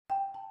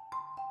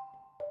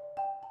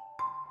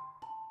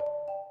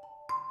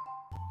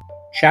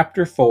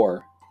Chapter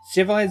 4.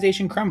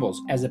 Civilization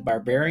Crumbles as a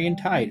barbarian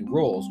tide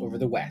rolls over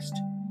the west.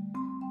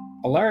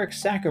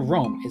 Alaric's sack of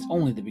Rome is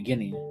only the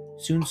beginning.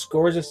 Soon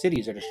scores of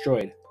cities are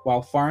destroyed,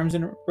 while farms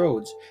and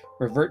roads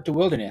revert to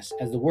wilderness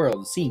as the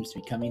world seems to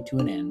be coming to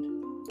an end.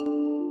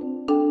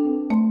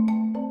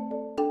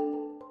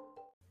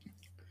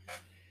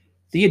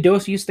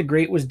 Theodosius the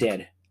Great was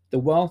dead. The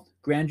wealth,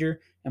 grandeur,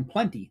 and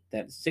plenty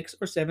that 6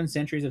 or 7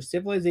 centuries of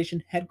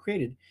civilization had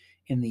created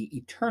in the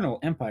eternal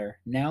empire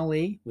now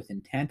lay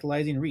within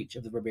tantalizing reach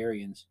of the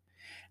barbarians.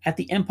 At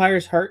the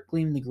empire's heart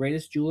gleamed the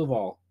greatest jewel of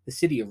all, the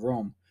city of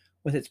Rome,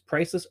 with its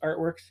priceless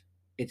artworks,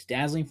 its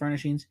dazzling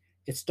furnishings,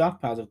 its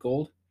stockpiles of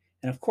gold,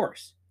 and of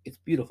course, its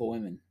beautiful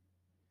women.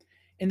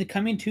 In the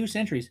coming 2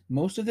 centuries,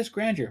 most of this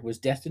grandeur was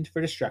destined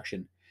for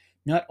destruction,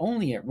 not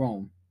only at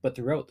Rome, but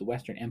throughout the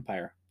Western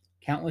Empire.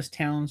 Countless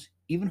towns,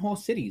 even whole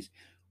cities,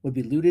 would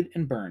be looted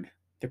and burned,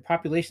 their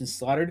populations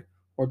slaughtered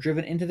or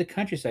driven into the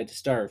countryside to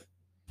starve.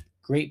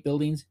 Great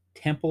buildings,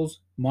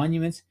 temples,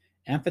 monuments,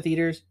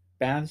 amphitheaters,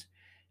 baths,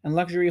 and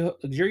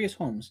luxurious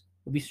homes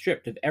would be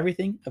stripped of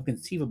everything of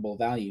conceivable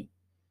value.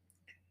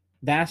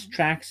 Vast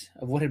tracts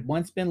of what had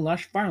once been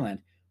lush farmland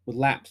would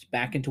lapse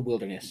back into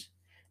wilderness.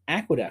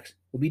 Aqueducts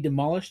would be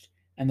demolished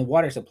and the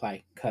water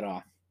supply cut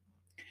off.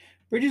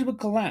 Bridges would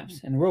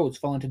collapse and roads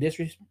fall into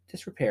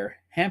disrepair,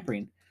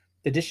 hampering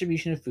the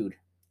distribution of food.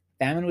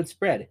 Famine would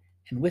spread,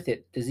 and with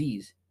it,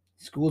 disease.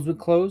 Schools would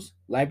close,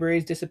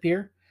 libraries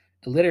disappear,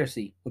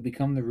 illiteracy would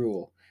become the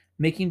rule,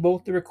 making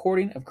both the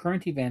recording of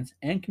current events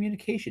and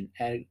communication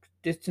at a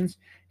distance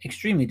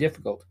extremely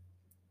difficult.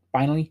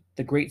 Finally,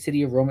 the great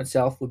city of Rome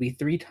itself would be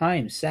 3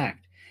 times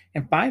sacked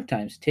and 5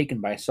 times taken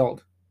by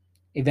assault.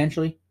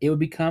 Eventually, it would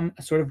become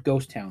a sort of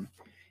ghost town,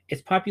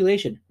 its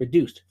population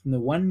reduced from the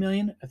 1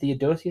 million of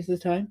Theodosius'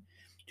 time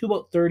to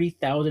about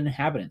 30,000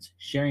 inhabitants,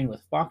 sharing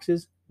with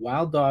foxes,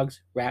 wild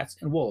dogs, rats,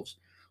 and wolves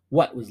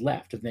what was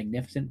left of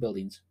magnificent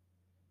buildings.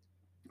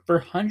 For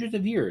hundreds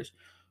of years,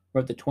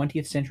 wrote the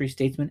 20th century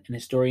statesman and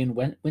historian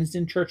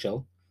Winston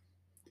Churchill,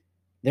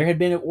 there had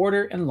been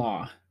order and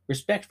law,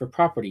 respect for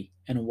property,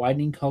 and a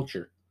widening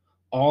culture.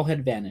 All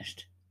had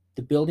vanished.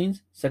 The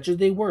buildings, such as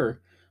they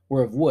were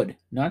of wood,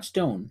 not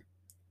stone.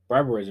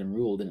 Barbarism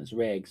ruled in its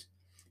rags,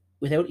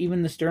 without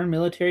even the stern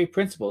military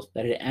principles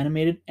that had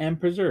animated and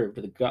preserved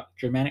the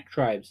Germanic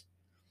tribes.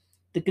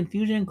 The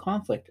confusion and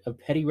conflict of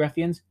petty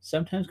ruffians,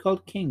 sometimes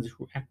called kings,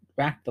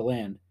 racked the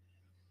land.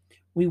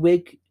 We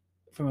wake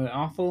we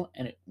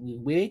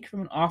wake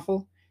from an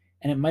awful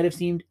and it might have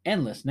seemed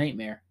endless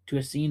nightmare to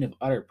a scene of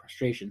utter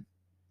prostration.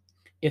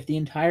 If the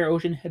entire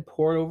ocean had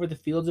poured over the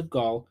fields of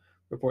Gaul,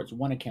 reports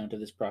one account of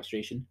this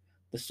prostration,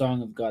 the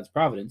song of God's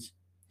providence,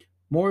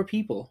 more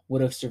people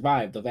would have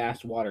survived the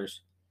vast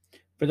waters.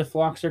 For the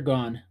flocks are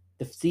gone,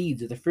 the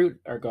seeds of the fruit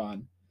are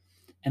gone,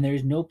 and there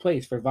is no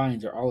place for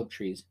vines or olive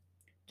trees.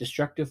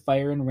 Destructive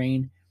fire and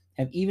rain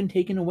have even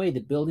taken away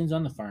the buildings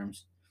on the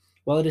farms,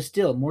 while it is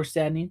still more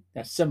saddening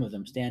that some of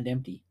them stand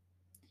empty.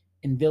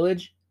 In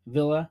village,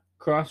 villa,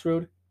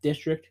 crossroad,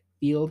 district,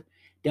 field,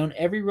 down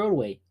every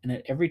roadway and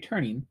at every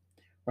turning,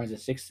 runs a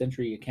 6th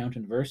century account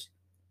in verse,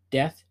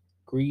 death,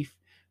 grief,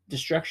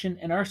 destruction,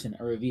 and arson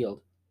are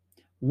revealed.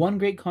 One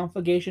great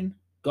conflagration,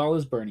 Gaul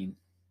is burning.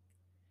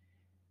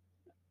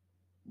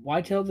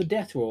 Why tell the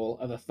death roll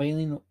of a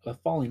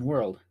falling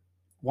world?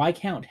 Why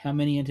count how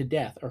many into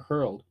death are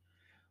hurled,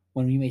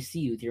 when we may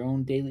see with your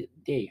own daily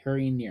day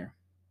hurrying near?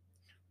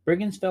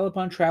 Brigands fell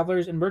upon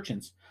travelers and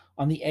merchants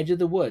on the edge of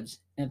the woods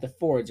and at the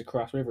fords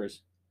across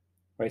rivers,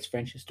 writes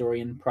French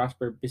historian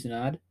Prosper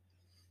Bisonade.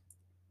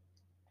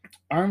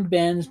 Armed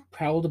bands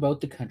prowled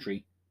about the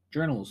country.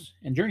 Journeys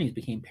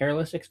became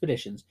perilous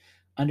expeditions,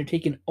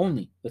 undertaken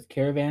only with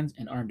caravans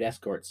and armed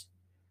escorts.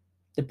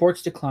 The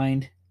ports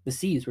declined. The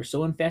seas were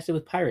so infested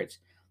with pirates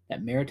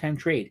that maritime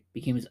trade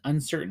became as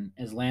uncertain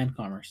as land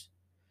commerce.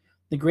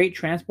 The great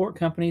transport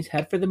companies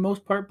had for the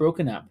most part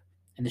broken up,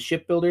 and the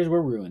shipbuilders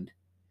were ruined.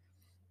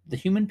 The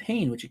human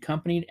pain which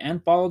accompanied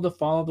and followed the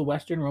fall of the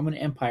Western Roman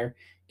Empire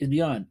is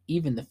beyond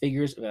even the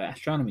figures of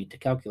astronomy to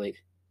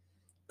calculate,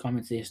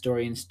 comments the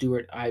historian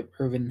Stuart I.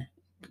 Irvin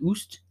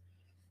Oost.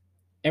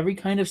 Every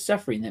kind of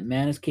suffering that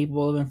man is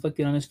capable of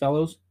inflicting on his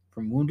fellows,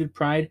 from wounded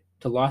pride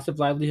to loss of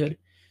livelihood,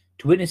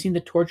 to witnessing the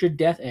tortured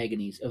death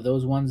agonies of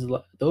those ones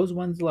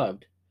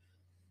loved,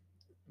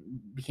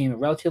 became a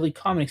relatively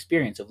common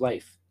experience of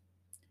life.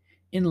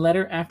 In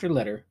letter after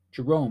letter,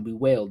 Jerome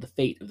bewailed the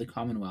fate of the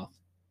Commonwealth.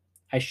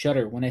 I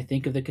shudder when I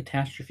think of the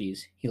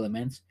catastrophes, he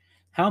laments.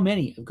 How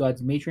many of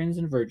God's matrons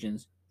and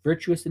virgins,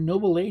 virtuous and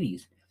noble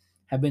ladies,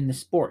 have been the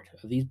sport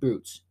of these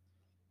brutes?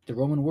 The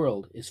Roman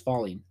world is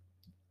falling.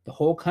 The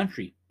whole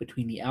country,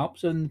 between the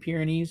Alps and the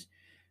Pyrenees,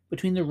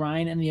 between the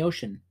Rhine and the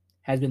ocean,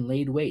 has been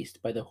laid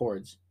waste by the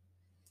hordes.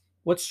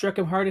 What struck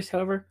him hardest,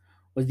 however,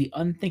 was the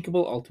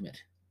unthinkable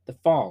ultimate, the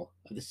fall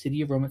of the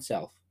city of Rome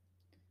itself.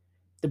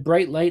 The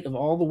bright light of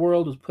all the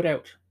world was put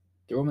out.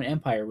 The Roman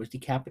Empire was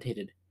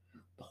decapitated.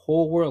 The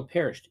whole world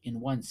perished in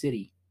one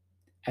city.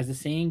 As the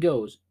saying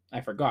goes,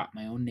 I forgot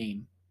my own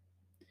name.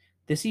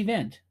 This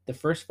event, the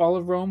first fall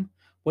of Rome,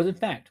 was in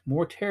fact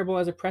more terrible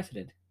as a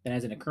precedent than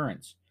as an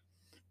occurrence,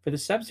 for the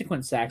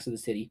subsequent sacks of the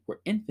city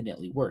were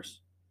infinitely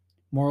worse.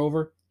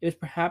 Moreover, it was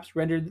perhaps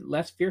rendered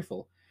less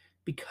fearful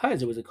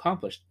because it was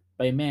accomplished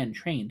by a man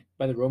trained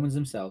by the Romans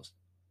themselves.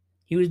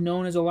 He was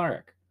known as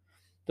Alaric,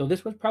 though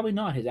this was probably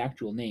not his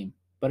actual name,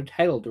 but a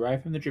title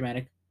derived from the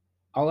Germanic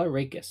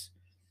Alaricus,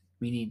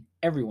 meaning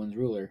everyone's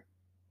ruler.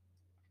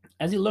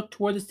 As he looked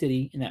toward the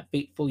city in that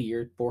fateful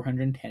year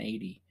 410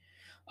 AD,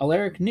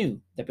 Alaric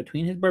knew that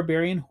between his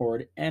barbarian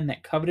horde and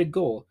that coveted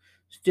goal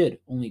stood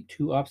only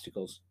two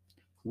obstacles.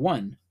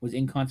 One was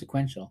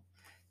inconsequential: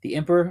 the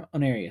Emperor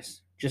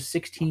Honorius, just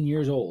 16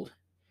 years old,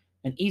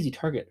 an easy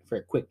target for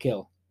a quick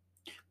kill.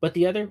 But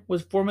the other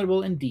was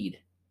formidable indeed: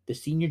 the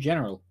senior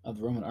general of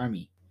the Roman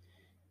army,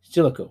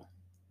 Stilicho,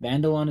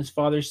 Vandal on his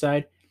father's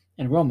side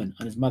and Roman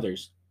on his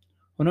mother's.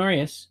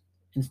 Honorius,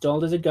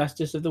 installed as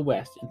Augustus of the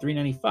West in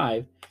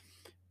 395,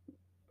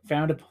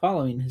 found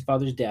following his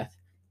father's death,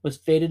 was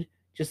fated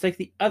just like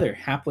the other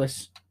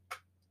hapless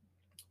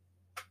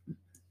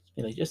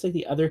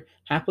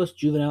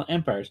juvenile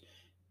empires,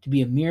 to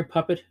be a mere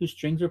puppet whose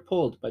strings were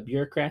pulled by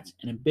bureaucrats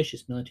and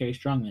ambitious military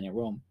strongmen at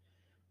Rome,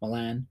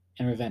 Milan,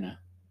 and Ravenna.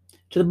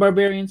 To the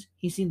barbarians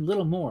he seemed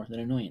little more than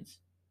annoyance.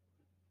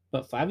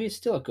 But Flavius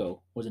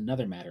Stilicho was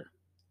another matter.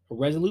 A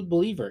resolute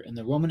believer in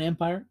the Roman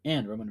Empire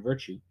and Roman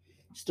virtue,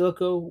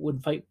 Stilicho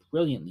would fight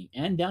brilliantly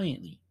and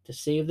valiantly to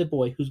save the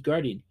boy whose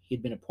guardian he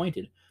had been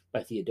appointed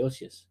by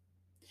Theodosius.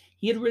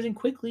 He had risen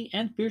quickly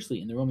and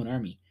fiercely in the Roman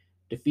army,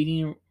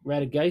 defeating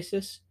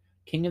Radagaisus,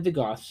 king of the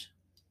Goths,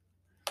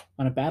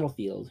 on a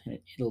battlefield in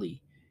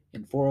Italy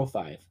in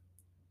 405.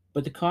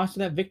 But the cost of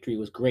that victory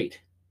was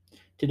great.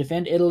 To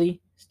defend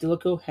Italy,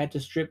 Stilicho had to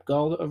strip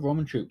Gaul of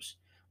Roman troops,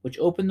 which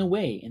opened the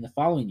way in the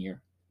following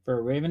year for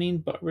a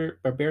ravening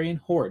barbarian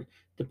horde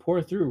to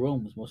pour through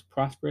Rome's most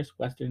prosperous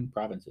western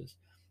provinces,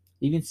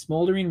 leaving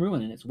smoldering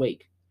ruin in its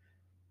wake.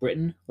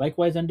 Britain,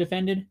 likewise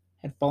undefended,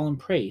 had fallen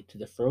prey to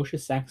the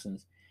ferocious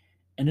Saxons,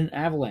 and an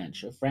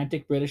avalanche of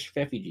frantic British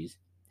refugees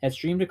had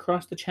streamed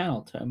across the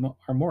Channel to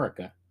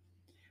Armorica.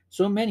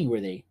 So many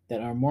were they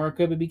that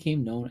Armorica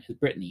became known as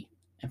Brittany,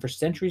 and for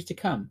centuries to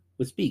come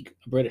would speak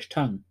a British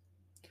tongue.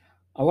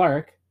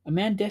 Alaric, a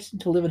man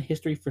destined to live in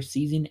history for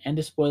seizing and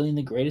despoiling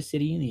the greatest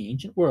city in the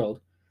ancient world,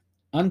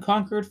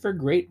 unconquered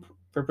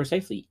for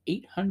precisely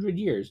 800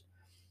 years,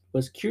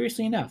 was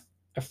curiously enough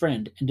a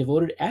friend and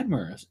devoted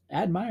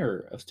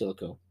admirer of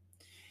Stilicho.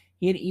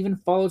 He had even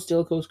followed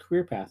Stilicho's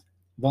career path,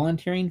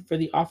 volunteering for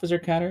the officer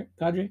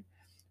cadre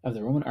of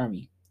the Roman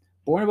army.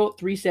 Born about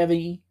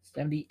 370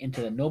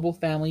 into the noble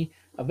family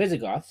of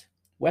Visigoths,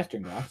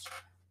 Western Goths,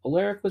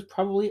 Alaric was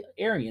probably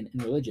Arian in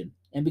religion,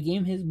 and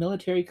began his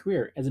military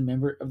career as a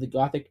member of the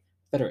Gothic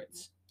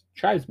federates,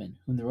 tribesmen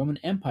whom the Roman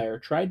Empire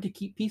tried to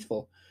keep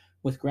peaceful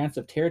with grants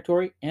of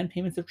territory and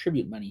payments of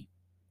tribute money.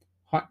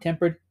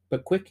 Hot-tempered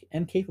but quick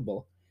and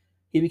capable,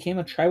 he became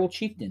a tribal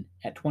chieftain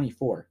at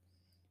 24,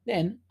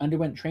 then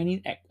underwent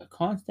training at a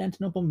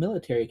Constantinople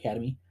military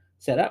academy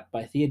set up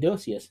by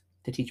Theodosius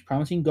to teach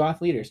promising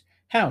Goth leaders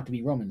how to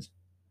be Romans.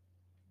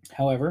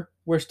 However,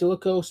 where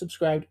Stilicho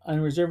subscribed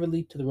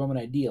unreservedly to the Roman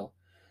ideal,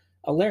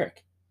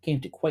 Alaric came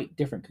to quite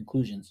different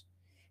conclusions.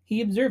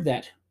 He observed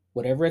that,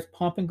 whatever its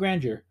pomp and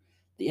grandeur,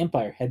 the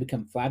empire had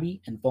become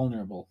flabby and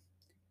vulnerable,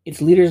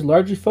 its leaders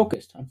largely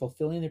focused on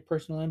fulfilling their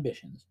personal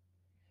ambitions.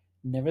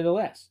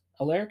 Nevertheless,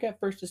 Alaric at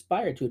first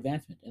aspired to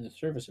advancement in the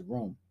service of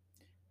Rome.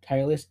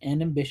 Tireless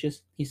and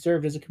ambitious, he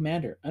served as a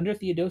commander under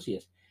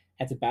Theodosius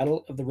at the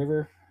Battle of the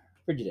River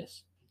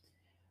Frigidus,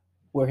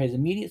 where his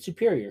immediate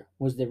superior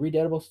was the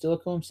redoubtable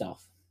Stilicho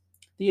himself.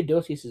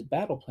 Theodosius's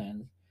battle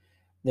plans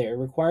there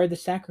required the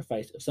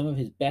sacrifice of some of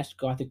his best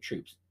Gothic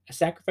troops, a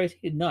sacrifice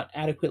he did not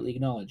adequately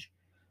acknowledge.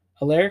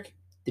 Alaric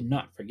did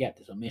not forget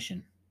this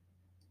omission.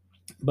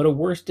 But a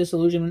worse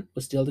disillusionment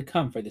was still to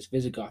come for this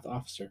Visigoth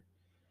officer.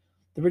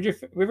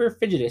 The River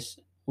Frigidus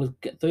was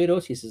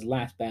Theodosius's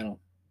last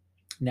battle.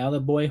 Now the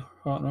boy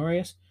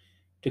Honorius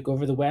took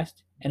over the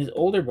west, and his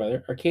older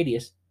brother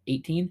Arcadius,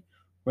 18,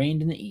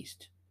 reigned in the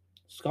east.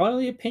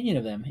 Scholarly opinion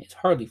of them is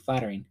hardly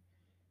flattering.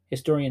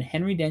 Historian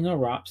Henry Daniel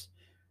Rops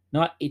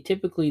not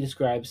atypically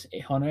describes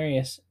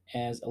Honorius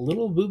as a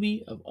little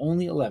booby of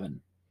only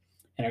 11,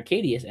 and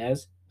Arcadius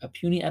as a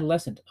puny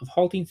adolescent of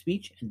halting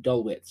speech and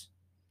dull wits.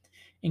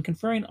 In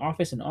conferring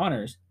office and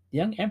honors, the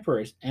young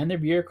emperors and their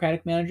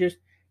bureaucratic managers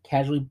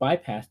casually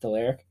bypassed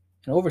Alaric,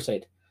 an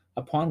oversight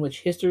upon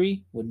which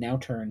history would now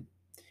turn.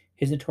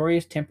 His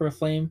notorious temper of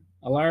flame,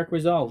 Alaric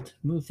resolved to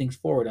move things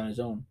forward on his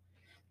own.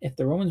 If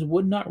the Romans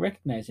would not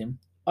recognize him,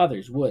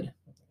 others would.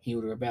 He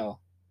would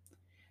rebel.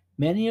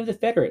 Many of the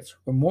federates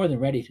were more than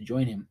ready to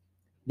join him.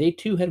 They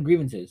too had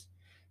grievances.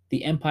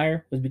 The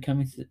empire was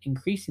becoming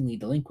increasingly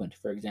delinquent,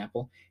 for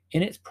example,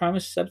 in its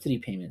promised subsidy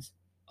payments.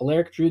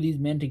 Alaric drew these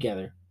men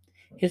together.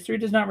 History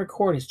does not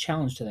record his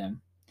challenge to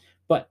them,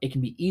 but it can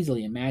be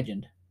easily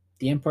imagined.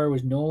 The empire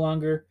was no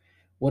longer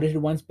what it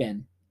had once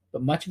been,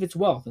 but much of its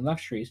wealth and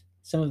luxuries,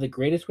 some of the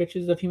greatest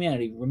riches of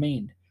humanity,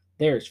 remained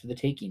theirs for the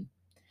taking.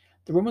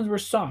 The Romans were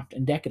soft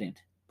and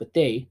decadent, but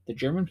they, the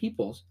German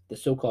peoples, the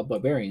so-called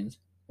barbarians,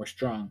 were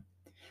strong.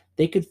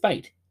 They could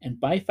fight, and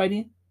by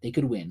fighting they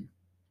could win.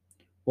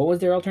 What was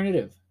their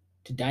alternative?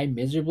 To die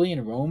miserably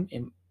in Rome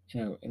in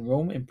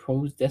Rome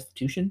imposed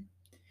destitution?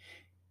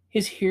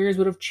 His hearers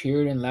would have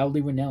cheered and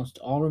loudly renounced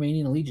all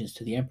remaining allegiance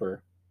to the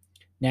emperor.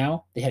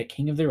 Now they had a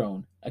king of their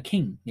own, a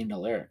king named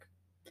Alaric.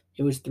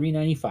 It was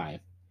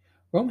 395.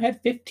 Rome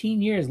had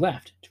 15 years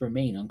left to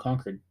remain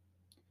unconquered.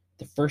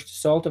 The first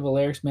assault of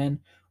Alaric's men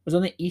was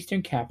on the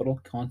eastern capital,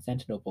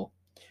 Constantinople,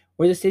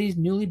 where the city's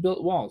newly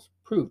built walls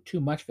proved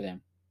too much for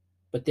them.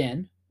 But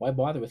then, why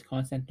bother with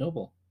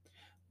Constantinople?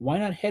 Why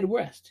not head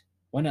west?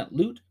 Why not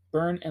loot,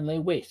 burn, and lay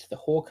waste the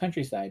whole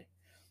countryside?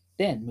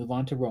 Then move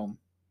on to Rome.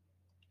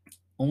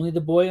 Only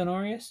the boy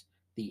Honorius,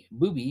 the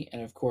booby,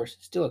 and of course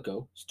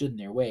Stilicho stood in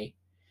their way,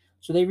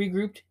 so they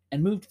regrouped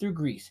and moved through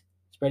Greece,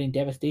 spreading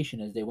devastation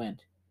as they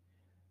went.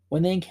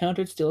 When they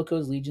encountered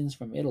Stilicho's legions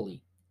from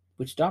Italy,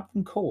 which stopped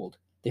them cold,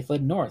 they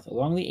fled north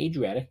along the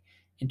Adriatic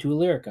into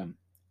Illyricum,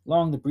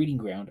 along the breeding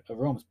ground of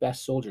Rome's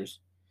best soldiers.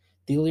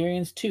 The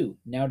Illyrians, too,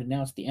 now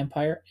denounced the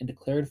empire and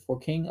declared for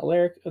King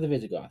Alaric of the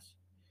Visigoths.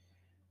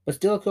 But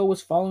Stilicho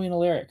was following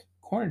Alaric,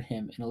 cornered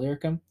him in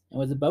Illyricum, and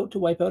was about to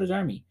wipe out his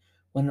army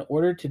when an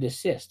order to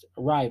desist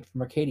arrived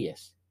from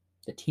Arcadius,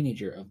 the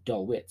teenager of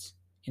dull wits,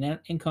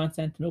 in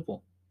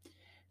Constantinople.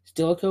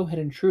 Stilicho had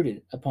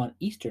intruded upon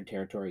eastern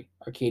territory,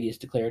 Arcadius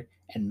declared,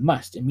 and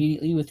must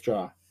immediately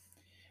withdraw.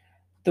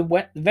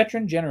 The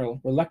veteran general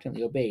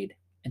reluctantly obeyed,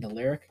 and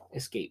Alaric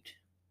escaped.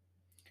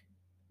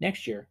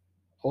 Next year,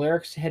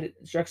 Alaric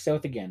struck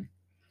south again.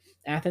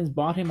 Athens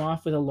bought him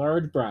off with a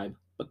large bribe,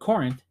 but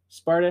Corinth,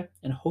 Sparta,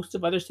 and hosts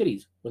of other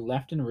cities were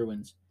left in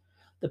ruins,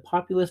 the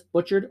populace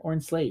butchered or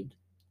enslaved.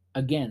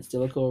 Again,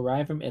 Stilicho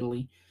arrived from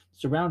Italy,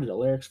 surrounded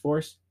Alaric's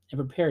force, and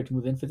prepared to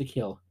move in for the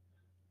kill.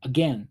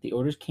 Again, the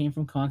orders came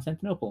from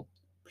Constantinople,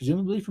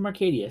 presumably from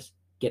Arcadius,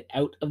 get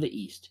out of the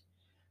east.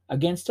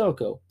 Again,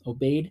 Stilicho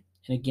obeyed,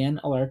 and again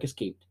Alaric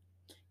escaped.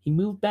 He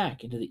moved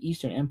back into the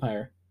Eastern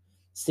Empire,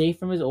 safe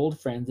from his old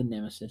friends and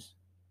nemesis.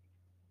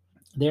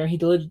 There he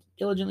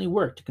diligently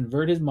worked to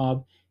convert his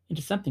mob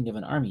into something of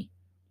an army,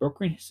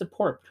 brokering his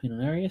support between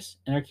Honorius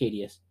and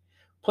Arcadius,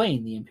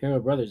 playing the imperial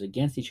brothers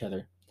against each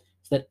other,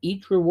 so that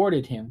each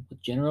rewarded him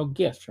with general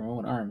gifts from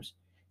Roman arms,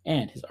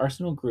 and his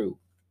arsenal grew.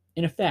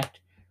 In effect,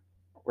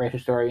 write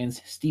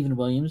historians Stephen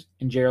Williams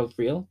and Gerald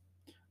Friel,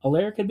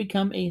 Alaric had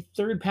become a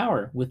third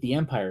power with the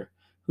empire,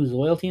 whose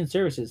loyalty and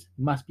services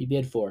must be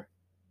bid for.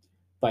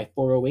 By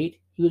 408,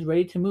 he was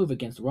ready to move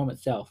against Rome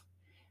itself,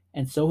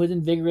 and so his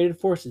invigorated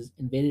forces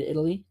invaded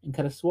Italy and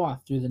cut a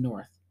swath through the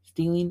north,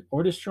 stealing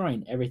or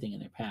destroying everything in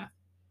their path.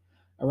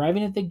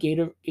 Arriving at the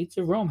gates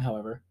of Rome,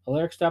 however,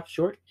 Alaric stopped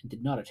short and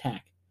did not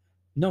attack,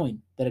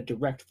 knowing that a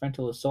direct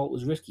frontal assault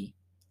was risky.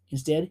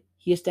 Instead,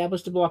 he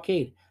established a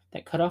blockade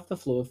that cut off the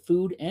flow of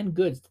food and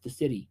goods to the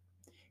city.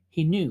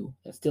 He knew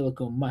that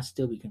Stilicho must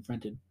still be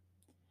confronted.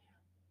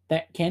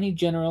 That canny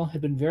general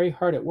had been very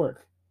hard at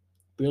work.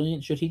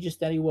 Brilliant strategist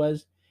that he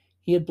was,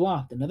 he had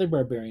blocked another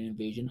barbarian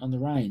invasion on the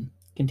Rhine,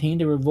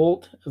 contained a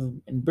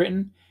in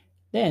Britain,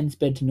 then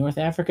sped to North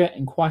Africa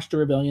and quashed a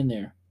rebellion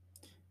there.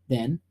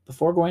 Then,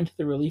 before going to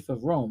the relief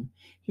of Rome,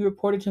 he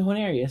reported to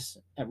Honorius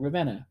at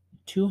Ravenna,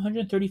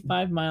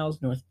 235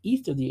 miles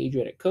northeast of the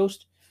Adriatic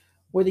coast,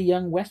 where the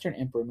young Western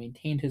emperor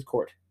maintained his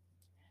court.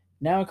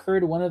 Now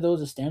occurred one of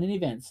those astounding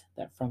events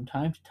that from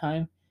time to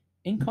time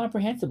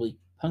incomprehensibly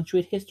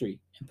punctuate history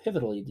and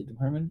pivotally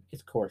determine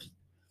its course.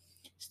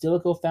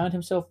 Stilicho found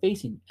himself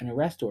facing an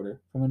arrest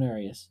order from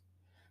Honorius,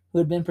 who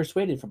had been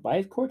persuaded by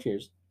his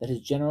courtiers that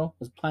his general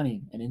was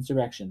planning an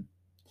insurrection.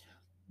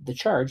 The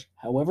charge,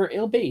 however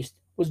ill based,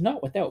 was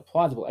not without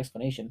plausible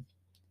explanation.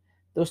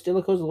 Though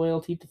Stilicho's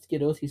loyalty to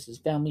Theodosius's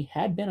family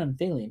had been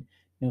unfailing,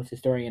 notes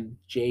historian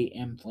J.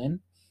 M.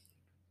 Flynn,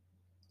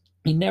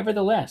 he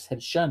nevertheless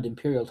had shunned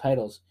imperial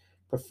titles,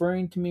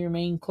 preferring to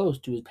remain close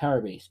to his power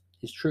base,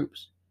 his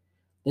troops.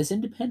 This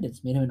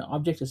independence made him an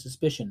object of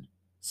suspicion,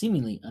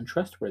 seemingly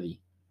untrustworthy.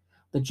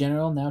 The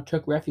general now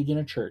took refuge in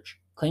a church,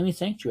 claiming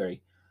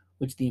sanctuary,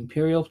 which the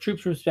imperial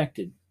troops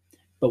respected.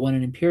 But when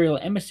an imperial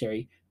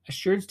emissary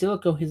assured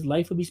Stilicho his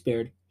life would be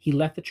spared, he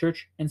left the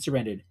church and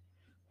surrendered,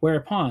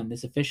 whereupon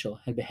this official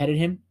had beheaded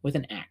him with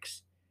an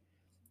axe.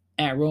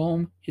 At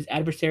Rome, his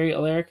adversary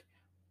Alaric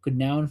could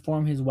now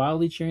inform his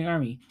wildly cheering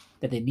army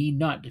that they need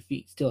not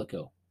defeat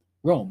Stilicho.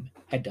 Rome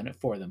had done it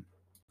for them.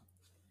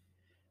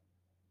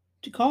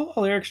 To call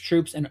Alaric's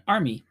troops an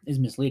army is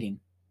misleading,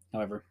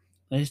 however.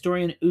 The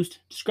historian Oost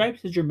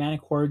describes his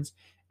Germanic hordes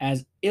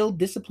as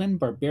ill-disciplined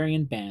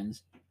barbarian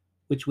bands,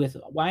 which with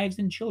wives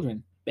and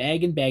children,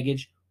 bag and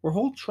baggage, were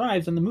whole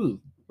tribes on the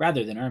move,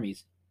 rather than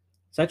armies.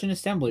 Such an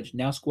assemblage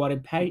now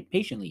squatted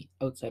patiently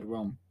outside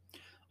Rome.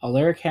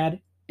 Alaric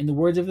had, in the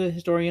words of the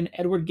historian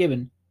Edward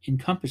Gibbon,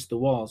 encompassed the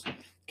walls,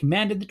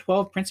 commanded the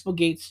 12 principal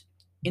gates,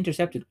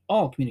 intercepted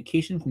all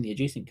communication from the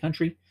adjacent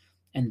country,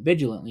 and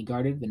vigilantly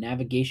guarded the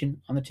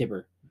navigation on the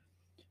Tiber,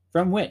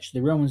 from which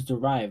the Romans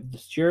derived the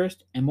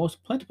surest and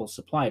most plentiful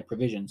supply of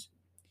provisions.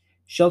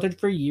 Sheltered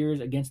for years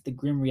against the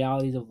grim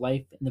realities of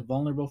life in the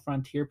vulnerable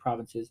frontier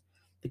provinces,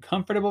 the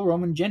comfortable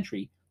Roman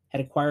gentry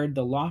had acquired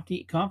the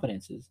lofty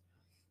confidence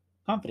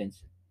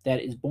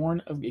that is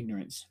born of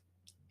ignorance.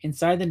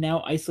 Inside the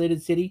now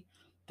isolated city,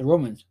 the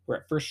Romans were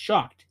at first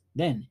shocked,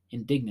 then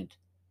indignant.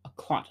 A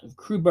clot of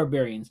crude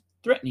barbarians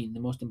threatening the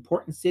most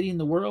important city in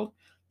the world,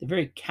 the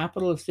very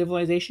capital of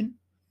civilization?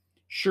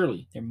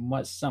 Surely there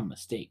was some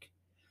mistake.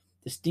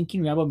 The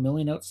stinking rabble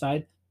milling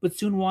outside would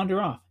soon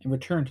wander off and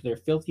return to their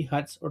filthy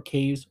huts or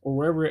caves or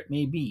wherever it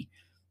may be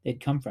they had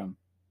come from.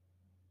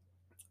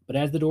 But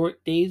as the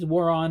days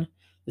wore on,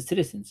 the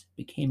citizens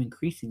became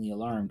increasingly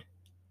alarmed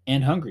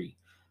and hungry.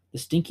 The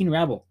stinking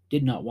rabble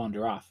did not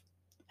wander off.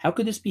 How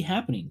could this be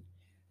happening?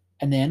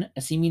 And then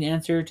a seeming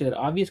answer to that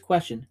obvious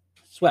question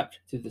swept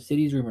through the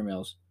city's rumor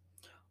mills.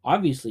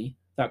 Obviously,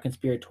 thought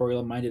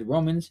conspiratorial minded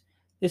Romans,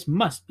 this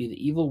must be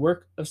the evil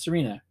work of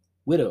Serena,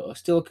 widow of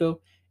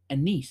Stilicho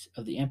and niece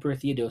of the Emperor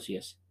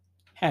Theodosius.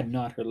 Had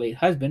not her late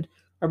husband,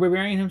 or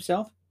barbarian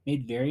himself,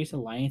 made various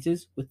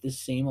alliances with this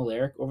same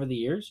Alaric over the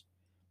years?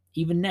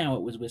 Even now,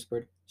 it was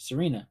whispered,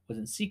 Serena was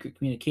in secret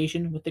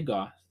communication with the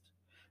Goths,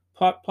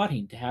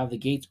 plotting to have the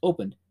gates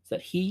opened so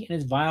that he and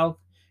his vile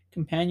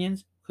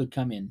companions could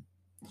come in.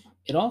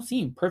 It all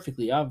seemed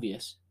perfectly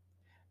obvious.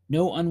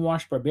 No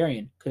unwashed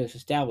barbarian could have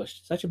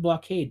established such a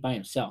blockade by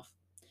himself.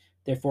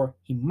 Therefore,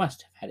 he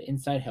must have had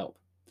inside help.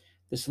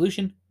 The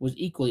solution was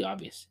equally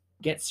obvious.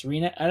 Get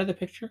Serena out of the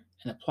picture,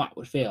 and the plot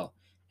would fail,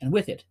 and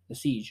with it, the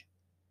siege.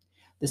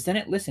 The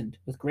Senate listened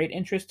with great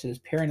interest to this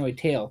paranoid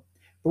tale,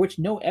 for which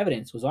no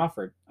evidence was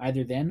offered,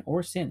 either then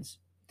or since.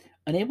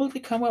 Unable to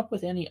come up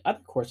with any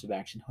other course of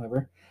action,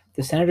 however,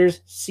 the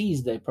senators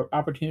seized the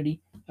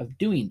opportunity of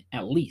doing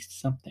at least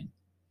something.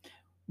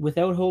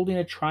 Without holding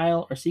a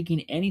trial or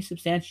seeking any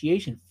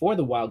substantiation for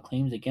the wild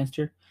claims against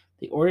her,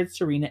 they ordered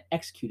Serena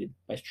executed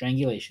by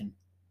strangulation.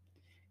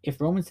 If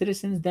Roman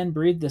citizens then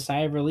breathed a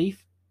sigh of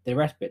relief, the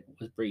respite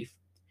was brief.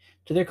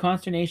 To their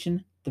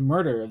consternation, the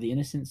murder of the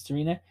innocent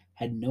Serena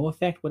had no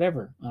effect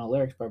whatever on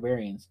Alaric's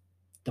barbarians.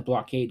 The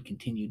blockade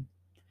continued.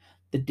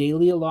 The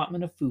daily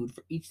allotment of food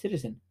for each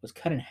citizen was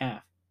cut in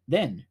half,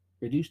 then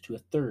reduced to a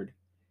third.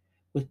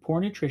 With poor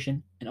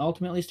nutrition and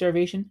ultimately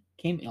starvation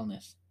came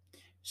illness.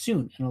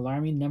 Soon an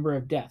alarming number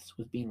of deaths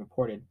was being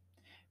reported.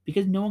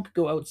 Because no one could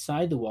go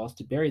outside the walls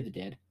to bury the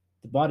dead,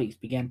 the bodies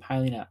began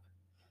piling up.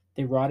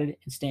 They rotted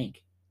and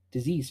stank.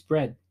 Disease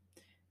spread.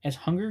 As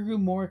hunger grew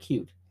more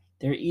acute,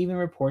 there were even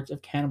reports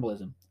of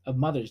cannibalism, of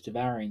mothers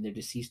devouring their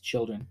deceased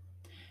children.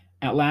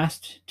 At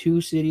last, two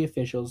city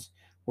officials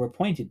were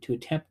appointed to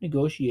attempt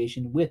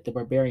negotiation with the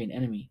barbarian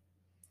enemy.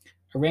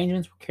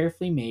 Arrangements were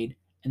carefully made,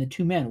 and the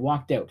two men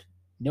walked out,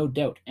 no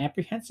doubt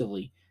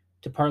apprehensively,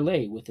 to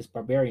parley with this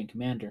barbarian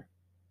commander.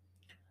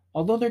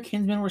 Although their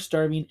kinsmen were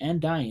starving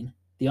and dying,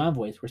 the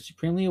envoys were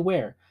supremely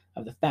aware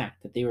of the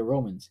fact that they were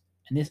Romans,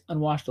 and this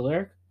unwashed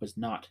Alaric was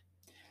not.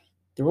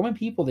 The Roman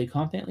people, they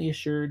confidently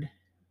assured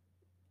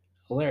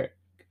Alaric,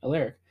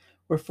 Alaric,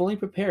 were fully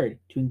prepared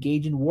to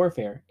engage in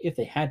warfare if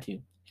they had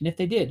to, and if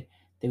they did,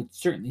 they would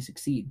certainly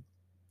succeed.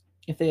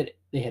 If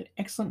they had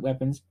excellent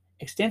weapons,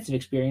 extensive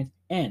experience,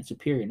 and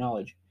superior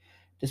knowledge.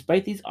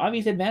 Despite these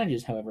obvious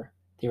advantages, however,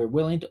 they were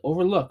willing to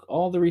overlook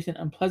all the recent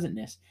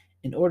unpleasantness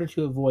in order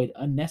to avoid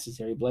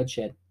unnecessary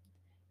bloodshed,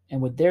 and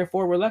would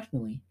therefore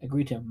reluctantly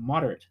agree to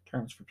moderate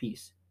terms for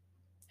peace.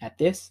 At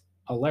this,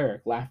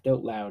 Alaric laughed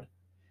out loud.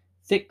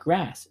 Thick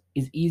grass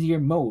is easier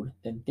mowed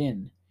than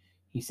thin,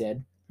 he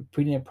said,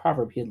 repeating a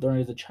proverb he had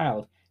learned as a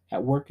child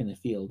at work in the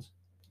fields.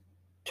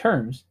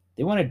 Terms?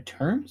 They wanted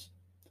terms?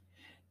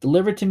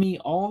 Deliver to me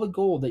all the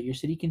gold that your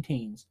city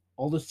contains,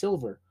 all the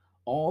silver,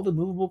 all the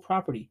movable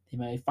property they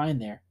may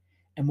find there,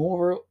 and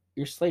moreover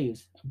your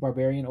slaves of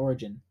barbarian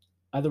origin.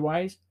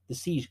 Otherwise, the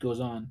siege goes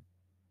on.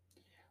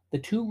 The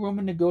two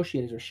Roman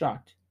negotiators were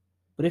shocked.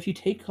 But if you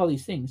take all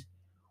these things,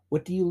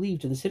 what do you leave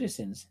to the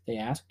citizens? They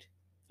asked.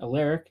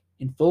 Alaric,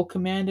 in full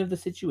command of the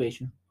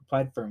situation,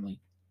 replied firmly,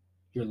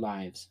 Your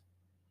lives.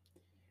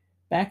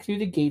 Back through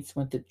the gates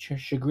went the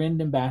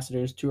chagrined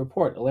ambassadors to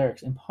report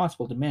Alaric's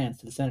impossible demands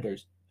to the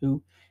senators,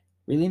 who,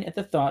 reeling at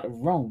the thought of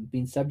Rome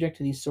being subject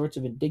to these sorts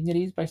of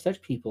indignities by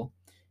such people,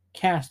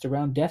 cast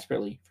around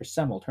desperately for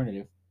some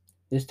alternative.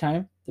 This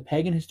time, the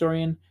pagan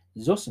historian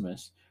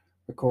Zosimus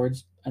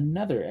records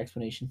another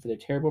explanation for their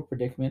terrible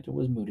predicament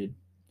was mooted.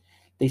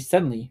 They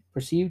suddenly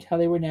perceived how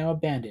they were now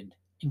abandoned,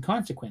 in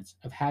consequence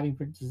of having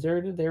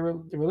deserted the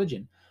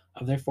religion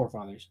of their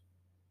forefathers.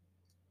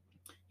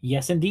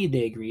 Yes, indeed,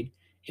 they agreed.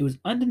 It was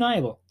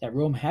undeniable that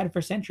Rome had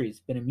for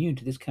centuries been immune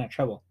to this kind of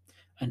trouble,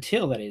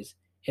 until, that is,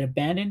 it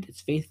abandoned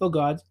its faithful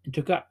gods and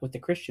took up with the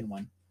Christian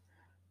one.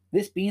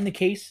 This being the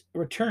case, a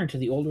return to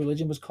the old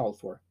religion was called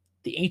for.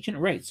 The ancient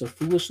rites so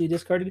foolishly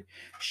discarded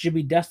should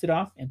be dusted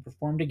off and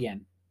performed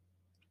again.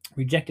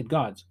 Rejected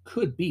gods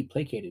could be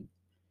placated.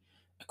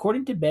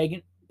 According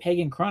to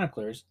pagan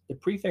chroniclers, the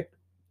prefect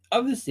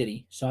of the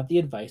city sought the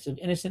advice of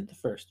Innocent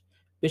I,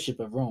 Bishop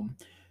of Rome,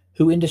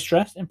 who in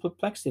distress and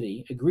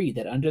perplexity agreed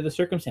that under the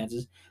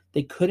circumstances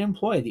they could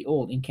employ the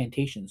old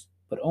incantations,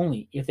 but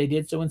only if they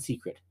did so in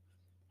secret.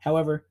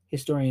 However,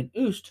 historian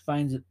Oost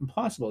finds it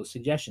impossible the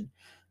suggestion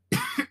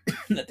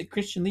that the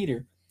Christian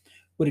leader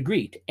would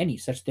agree to any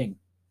such thing.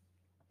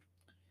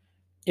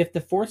 If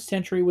the 4th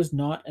century was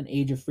not an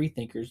age of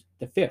freethinkers,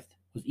 the 5th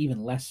was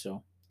even less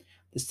so.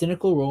 The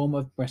cynical Rome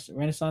of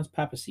Renaissance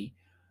papacy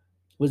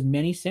was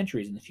many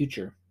centuries in the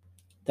future.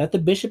 That the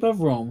Bishop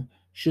of Rome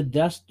should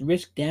thus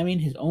risk damning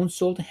his own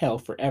soul to hell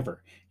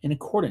forever, in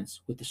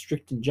accordance with the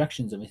strict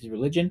injunctions of his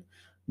religion,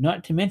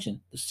 not to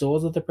mention the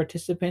souls of the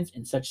participants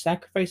in such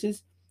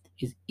sacrifices,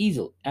 is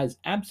easy as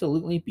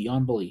absolutely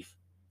beyond belief.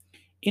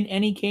 In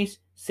any case,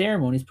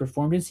 ceremonies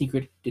performed in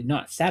secret did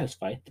not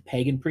satisfy the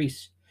pagan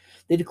priests.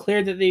 They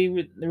declared that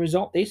the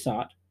result they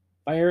sought,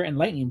 fire and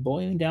lightning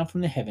boiling down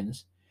from the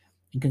heavens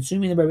and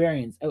consuming the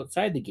barbarians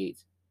outside the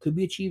gates, could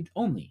be achieved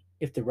only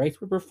if the rites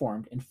were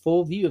performed in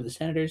full view of the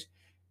senators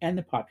and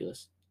the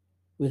populace,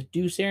 with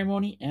due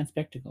ceremony and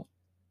spectacle.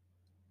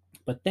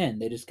 But then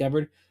they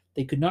discovered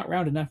they could not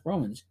round enough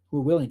Romans who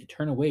were willing to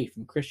turn away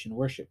from Christian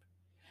worship.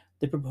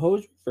 The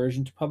proposed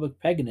reversion to public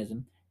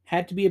paganism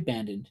had to be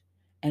abandoned,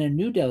 and a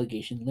new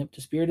delegation limped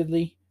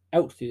dispiritedly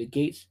out through the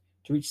gates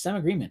to reach some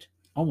agreement,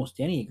 almost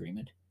any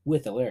agreement,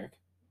 with Alaric.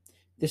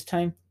 This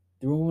time,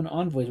 the Roman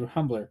envoys were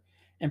humbler,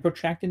 and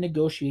protracted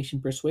negotiation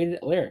persuaded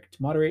Alaric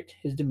to moderate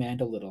his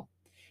demand a little.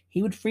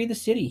 He would free the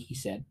city, he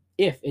said,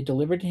 if it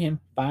delivered to him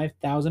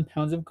 5,000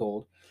 pounds of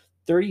gold,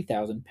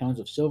 30,000 pounds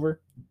of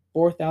silver,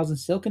 4,000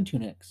 silken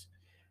tunics,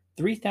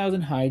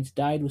 3,000 hides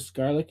dyed with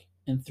scarlet,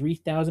 and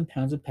 3,000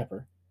 pounds of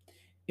pepper.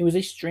 It was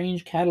a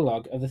strange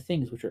catalogue of the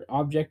things which are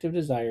object of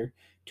desire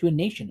to a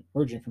nation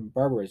emerging from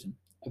barbarism,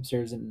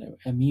 observes an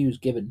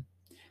amused Gibbon.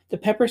 The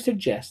pepper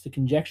suggests the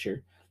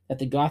conjecture that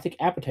the Gothic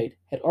appetite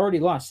had already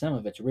lost some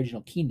of its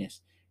original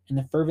keenness in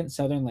the fervent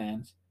southern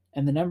lands,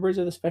 and the numbers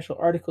of the special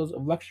articles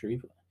of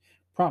luxury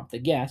prompt the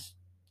guess,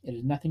 it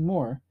is nothing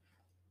more,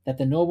 that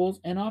the nobles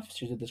and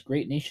officers of this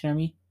great nation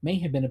army may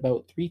have been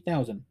about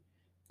 3,000,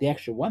 the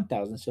extra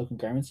 1,000 silken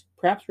garments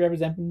perhaps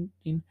representing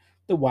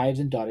the wives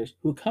and daughters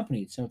who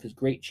accompanied some of his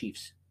great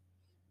chiefs.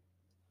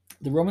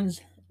 The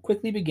Romans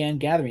quickly began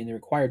gathering the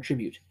required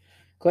tribute,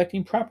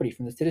 collecting property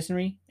from the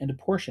citizenry and a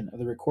portion of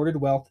the recorded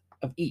wealth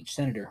of each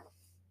senator.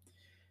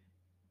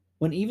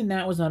 When even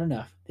that was not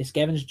enough, they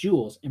scavenged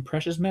jewels and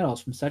precious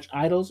metals from such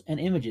idols and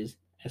images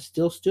as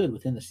still stood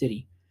within the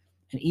city,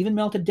 and even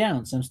melted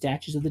down some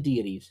statues of the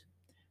deities.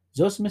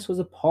 Zosimus was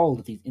appalled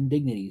at these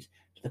indignities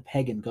to the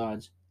pagan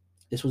gods.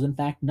 This was in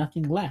fact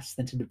nothing less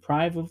than to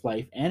deprive of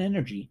life and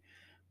energy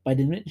by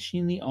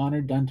diminishing the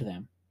honor done to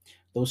them,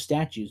 those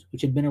statues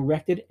which had been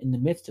erected in the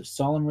midst of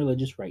solemn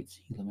religious rites,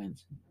 he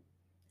laments.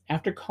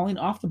 After calling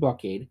off the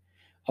blockade,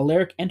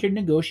 Alaric entered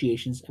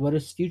negotiations about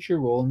his future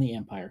role in the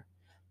empire.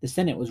 The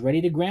Senate was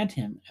ready to grant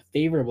him a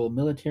favorable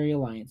military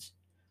alliance,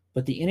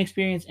 but the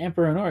inexperienced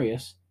Emperor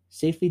Honorius,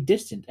 safely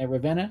distant at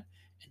Ravenna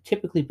and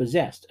typically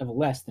possessed of a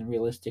less than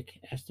realistic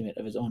estimate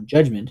of his own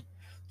judgment,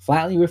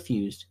 flatly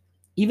refused,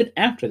 even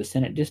after the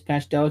Senate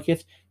dispatched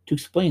delegates to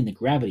explain the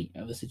gravity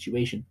of the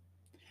situation.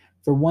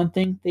 For one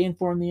thing, they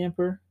informed the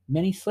emperor,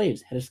 many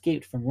slaves had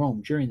escaped from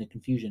Rome during the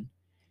confusion,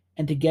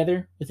 and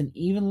together with an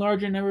even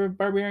larger number of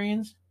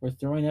barbarians were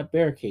throwing up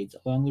barricades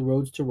along the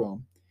roads to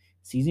Rome,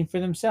 seizing for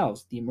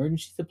themselves the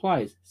emergency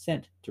supplies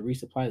sent to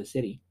resupply the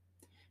city.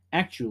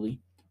 Actually,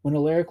 when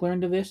Alaric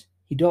learned of this,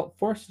 he dealt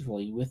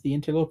forcefully with the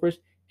interlopers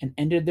and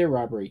ended their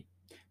robbery.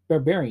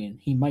 Barbarian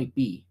he might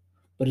be,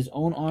 but his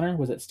own honor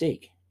was at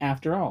stake,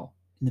 after all,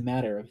 in the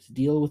matter of his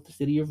deal with the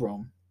city of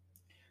Rome.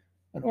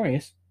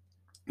 Honorius,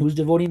 who was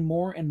devoting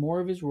more and more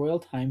of his royal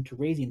time to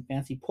raising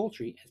fancy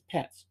poultry as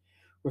pets,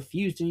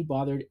 refused to be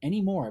bothered any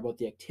more about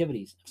the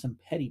activities of some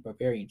petty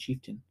barbarian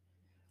chieftain.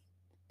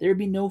 There would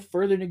be no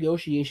further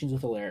negotiations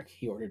with Alaric,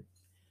 he ordered.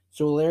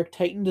 So Alaric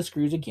tightened the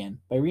screws again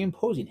by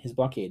reimposing his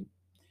blockade.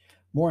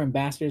 More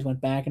ambassadors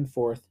went back and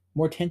forth,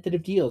 more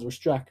tentative deals were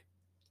struck.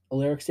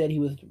 Alaric said he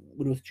would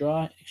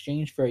withdraw in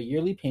exchange for a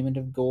yearly payment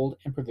of gold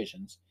and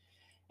provisions,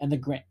 and the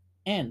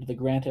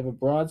grant of a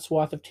broad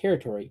swath of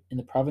territory in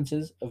the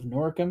provinces of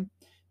Noricum,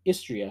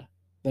 Istria,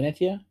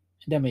 Venetia,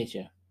 and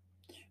Dalmatia,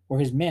 where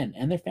his men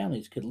and their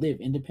families could live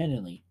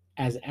independently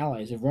as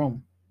allies of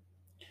Rome.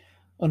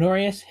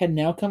 Honorius had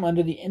now come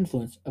under the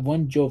influence of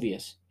one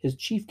Jovius, his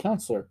chief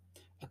counselor,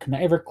 a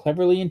conniver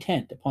cleverly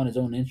intent upon his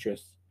own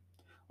interests.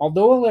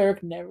 Although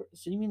Alaric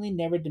seemingly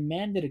never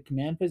demanded a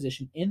command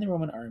position in the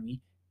Roman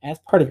army as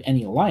part of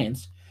any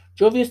alliance,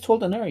 Jovius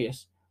told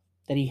Honorius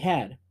that he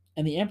had,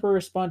 and the emperor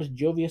responded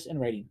to Jovius in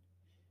writing,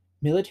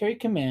 "Military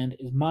command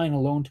is mine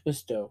alone to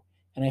bestow,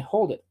 and I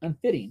hold it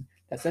unfitting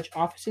that such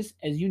offices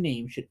as you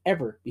name should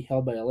ever be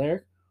held by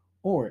Alaric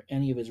or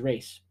any of his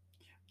race."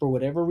 For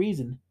whatever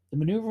reason, the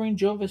maneuvering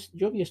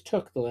Jovius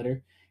took the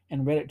letter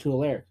and read it to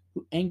Alaric,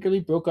 who angrily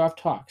broke off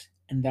talks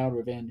and vowed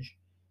revenge.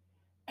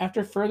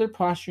 After further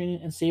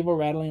posturing and saber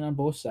rattling on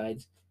both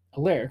sides,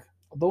 Alaric,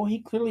 although he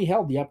clearly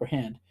held the upper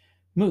hand,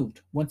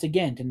 moved once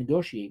again to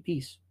negotiate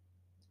peace.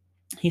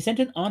 He sent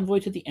an envoy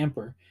to the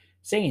emperor,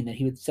 saying that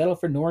he would settle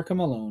for Noricum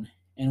alone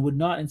and would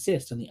not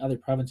insist on the other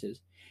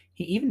provinces.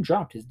 He even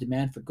dropped his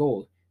demand for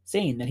gold,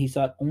 saying that he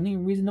sought only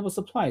reasonable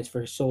supplies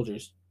for his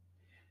soldiers.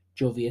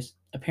 Jovius,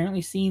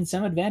 apparently seeing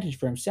some advantage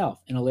for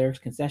himself in Alaric's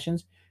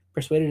concessions,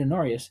 persuaded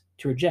Honorius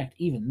to reject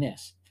even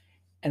this,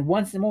 And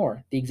once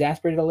more the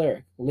exasperated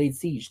Alaric laid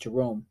siege to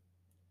Rome.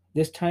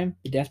 This time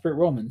the desperate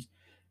Romans,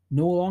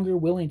 no longer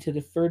willing to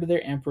defer to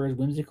their emperor's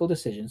whimsical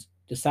decisions,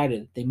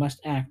 decided they must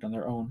act on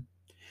their own.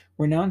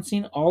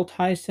 Renouncing all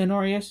ties to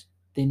Honorius,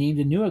 they named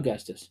a new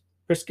Augustus,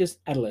 Priscus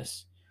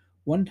Attalus,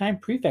 one time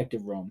prefect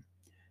of Rome,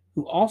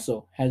 who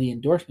also had the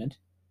endorsement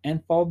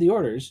and followed the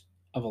orders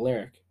of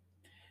Alaric.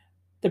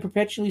 The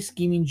perpetually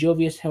scheming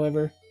Jovius,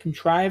 however,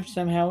 contrived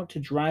somehow to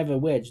drive a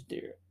wedge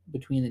there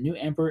between the new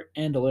emperor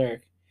and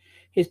Alaric.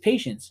 His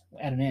patience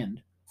at an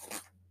end.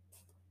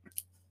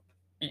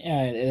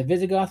 The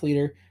Visigoth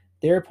leader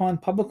thereupon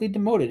publicly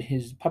demoted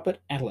his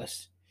puppet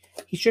Attalus.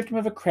 He stripped him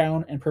of a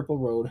crown and purple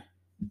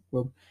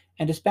robe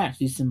and dispatched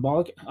these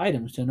symbolic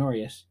items to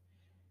Honorius.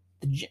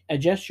 A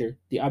gesture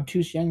the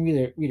obtuse young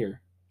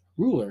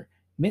ruler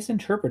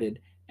misinterpreted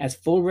as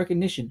full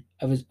recognition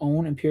of his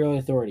own imperial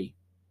authority.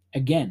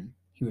 Again,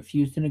 he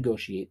refused to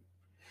negotiate.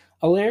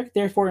 Alaric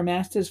therefore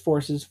amassed his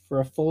forces for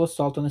a full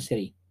assault on the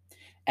city.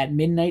 At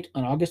midnight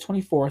on August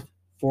 24th,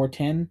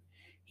 410,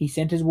 he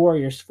sent his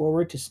warriors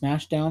forward to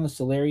smash down the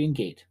Salarian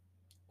Gate,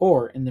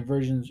 or, in the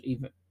version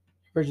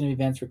of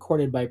events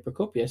recorded by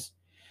Procopius,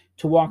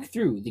 to walk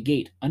through the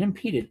gate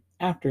unimpeded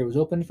after it was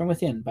opened from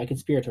within by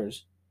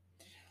conspirators.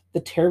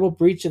 The terrible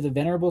breach of the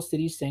venerable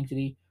city's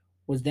sanctity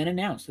was then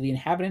announced to the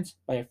inhabitants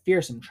by a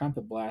fearsome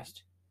trumpet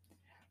blast.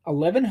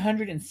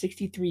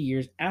 1163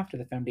 years after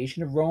the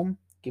foundation of Rome,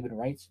 Gibbon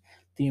writes,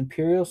 the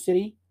imperial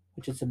city,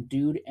 which had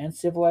subdued and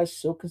civilized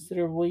so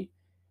considerably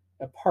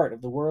a part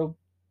of the world,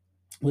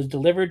 was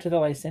delivered to the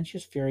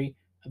licentious fury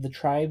of the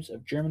tribes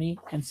of Germany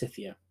and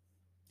Scythia.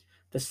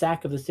 The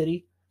sack of the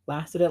city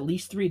lasted at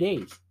least 3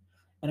 days,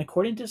 and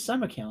according to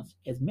some accounts,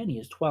 as many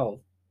as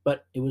 12,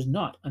 but it was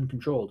not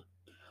uncontrolled.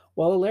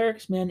 While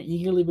Alaric's men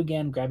eagerly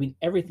began grabbing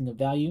everything of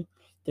value,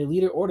 their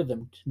leader ordered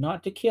them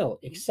not to kill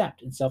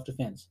except in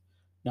self-defense,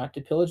 not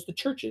to pillage the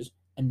churches,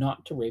 and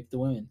not to rape the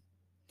women.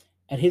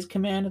 At his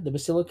command, the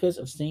basilicas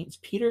of Saints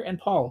Peter and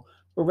Paul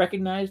were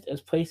recognized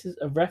as places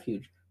of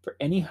refuge for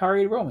any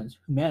harried Romans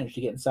who managed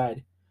to get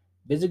inside.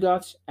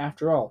 Visigoths,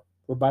 after all,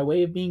 were by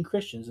way of being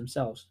Christians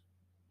themselves.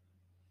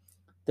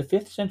 The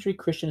 5th century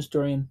Christian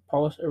historian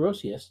Paulus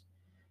Orosius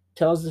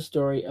tells the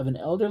story of an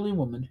elderly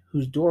woman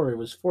whose doorway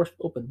was forced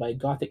open by a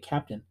Gothic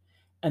captain,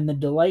 and the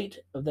delight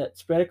that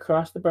spread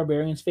across the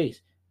barbarian's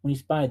face when he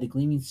spied the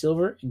gleaming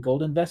silver and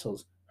golden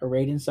vessels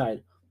arrayed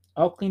inside,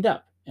 all cleaned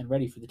up and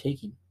ready for the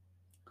taking.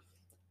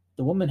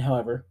 The woman,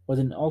 however, was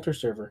an altar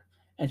server,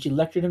 and she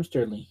lectured him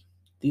sternly.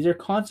 These are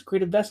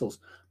consecrated vessels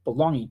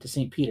belonging to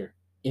St. Peter.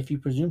 If you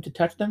presume to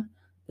touch them,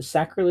 the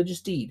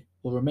sacrilegious deed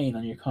will remain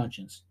on your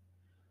conscience.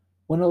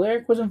 When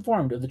Alaric was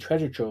informed of the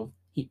treasure trove,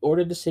 he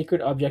ordered the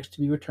sacred objects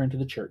to be returned to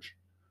the church.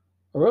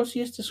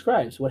 Orosius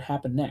describes what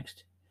happened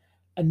next.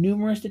 A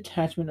numerous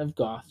detachment of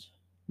Goths,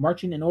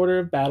 marching in order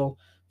of battle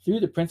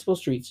through the principal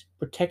streets,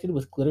 protected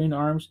with glittering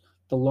arms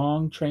the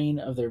long train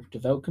of their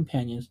devout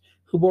companions,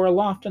 who bore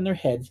aloft on their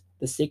heads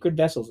the sacred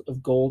vessels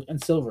of gold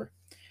and silver,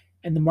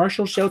 and the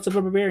martial shouts of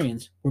the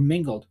barbarians were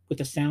mingled with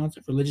the sounds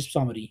of religious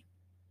psalmody.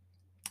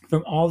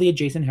 From all the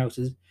adjacent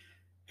houses,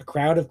 a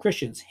crowd of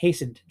Christians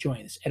hastened to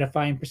join this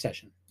edifying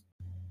procession.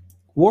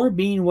 War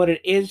being what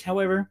it is,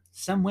 however,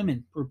 some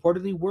women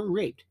reportedly were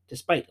raped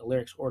despite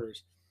Alaric's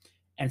orders,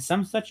 and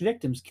some such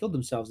victims killed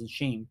themselves in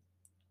shame.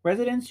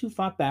 Residents who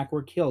fought back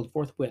were killed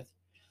forthwith,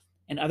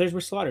 and others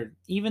were slaughtered,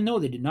 even though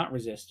they did not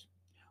resist.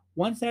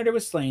 One senator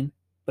was slain,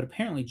 but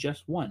apparently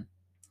just one.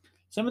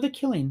 Some of the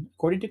killing,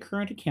 according to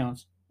current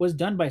accounts, was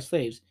done by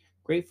slaves,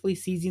 gratefully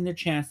seizing their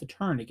chance to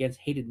turn against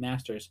hated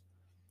masters.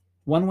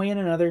 One way and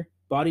another,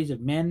 bodies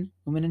of men,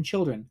 women, and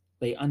children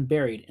lay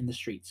unburied in the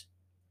streets.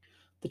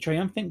 The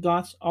triumphant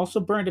Goths also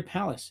burned a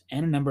palace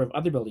and a number of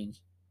other buildings,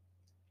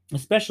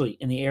 especially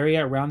in the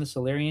area around the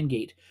Salarian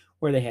Gate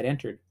where they had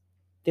entered.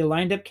 They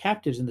lined up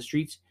captives in the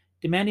streets,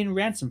 demanding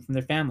ransom from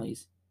their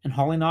families, and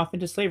hauling off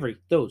into slavery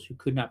those who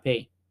could not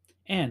pay,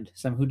 and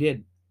some who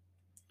did.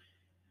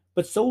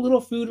 But so little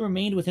food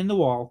remained within the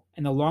wall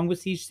and the long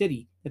besieged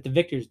city that the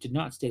victors did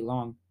not stay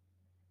long.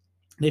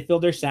 They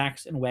filled their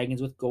sacks and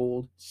wagons with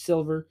gold,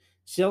 silver,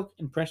 silk,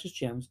 and precious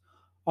gems,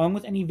 along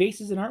with any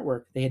vases and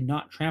artwork they had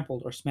not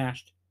trampled or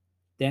smashed.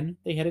 Then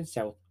they headed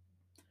south.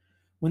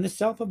 When the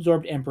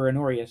self-absorbed Emperor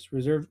Honorius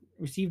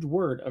received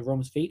word of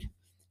Rome's fate,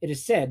 it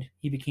is said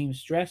he became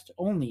stressed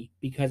only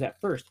because at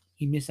first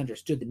he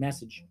misunderstood the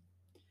message.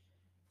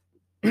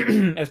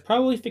 As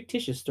probably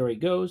fictitious story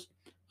goes,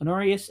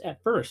 Honorius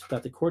at first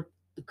thought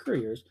the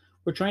couriers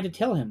were trying to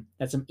tell him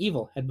that some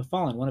evil had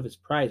befallen one of his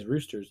prize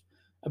roosters,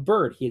 a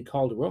bird he had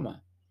called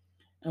Roma,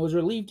 and was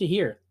relieved to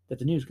hear that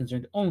the news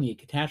concerned only a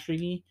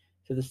catastrophe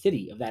to the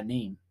city of that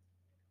name.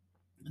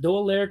 Though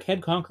Alaric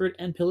had conquered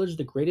and pillaged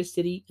the greatest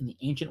city in the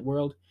ancient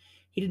world,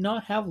 he did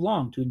not have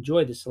long to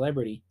enjoy this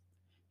celebrity.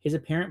 His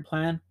apparent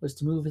plan was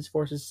to move his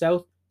forces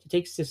south to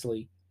take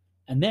Sicily,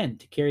 and then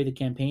to carry the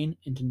campaign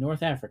into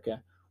North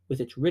Africa with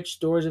its rich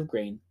stores of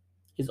grain.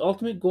 His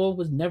ultimate goal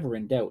was never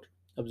in doubt,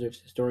 observes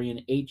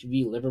historian H.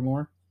 V.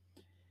 Livermore.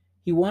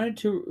 He wanted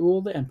to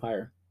rule the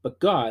empire, but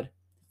God,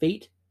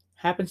 fate,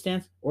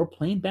 happenstance, or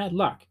plain bad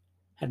luck,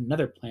 had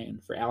another plan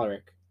for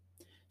Alaric.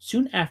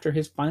 Soon after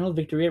his final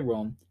victory at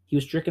Rome, he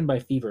was stricken by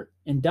fever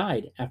and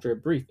died after a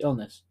brief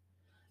illness.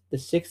 The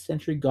 6th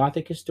century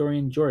Gothic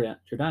historian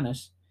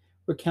Jordanus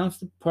recounts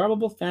the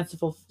probable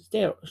fanciful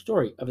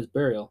story of his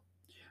burial.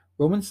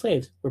 Roman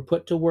slaves were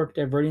put to work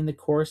diverting the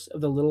course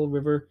of the little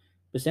river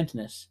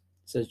Vicentinus,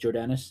 says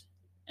Jordanus,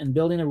 and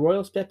building a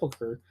royal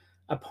sepulchre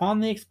upon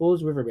the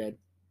exposed riverbed.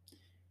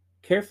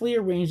 Carefully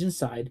arranged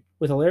inside,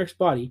 with Alaric's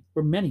body,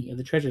 were many of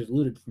the treasures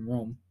looted from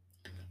Rome.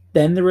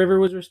 Then the river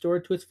was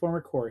restored to its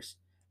former course,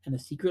 and the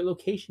secret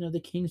location of the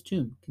king's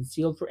tomb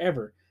concealed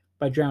forever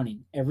by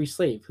drowning every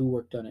slave who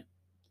worked on it.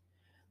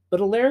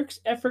 But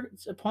Alaric's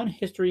efforts upon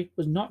history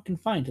was not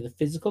confined to the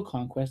physical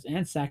conquest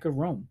and sack of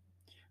Rome.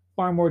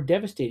 Far more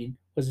devastating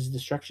was his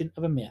destruction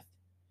of a myth.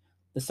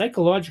 The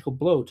psychological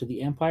blow to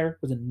the empire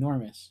was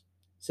enormous,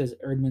 says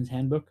Erdmann's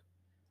Handbook.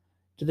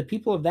 To the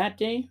people of that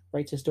day,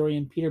 writes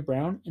historian Peter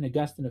Brown in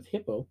Augustine of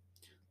Hippo,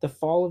 the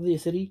fall of the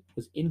city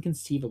was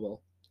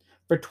inconceivable.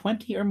 For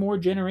 20 or more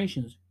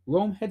generations,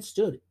 Rome had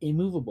stood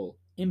immovable,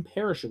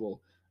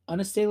 imperishable,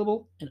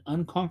 unassailable, and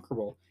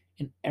unconquerable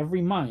in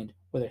every mind,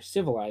 whether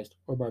civilized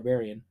or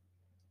barbarian.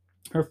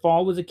 Her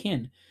fall was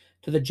akin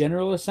to the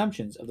general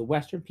assumptions of the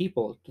Western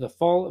people to the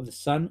fall of the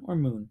sun or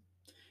moon.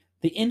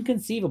 The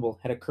inconceivable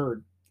had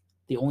occurred.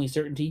 The only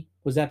certainty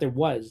was that there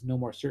was no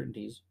more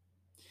certainties.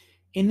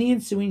 In the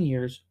ensuing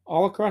years,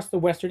 all across the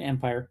Western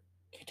Empire,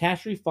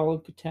 catastrophe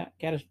followed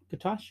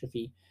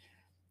catastrophe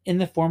in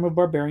the form of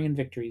barbarian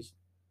victories.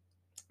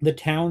 The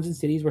towns and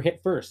cities were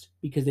hit first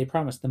because they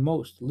promised the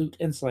most loot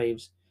and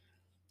slaves.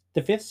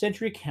 The 5th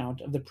century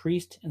account of the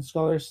priest and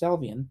scholar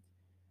Salvian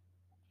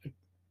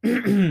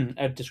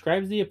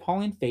describes the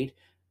appalling fate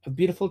of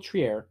beautiful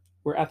Trier,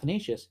 where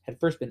Athanasius had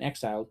first been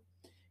exiled,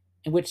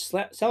 and which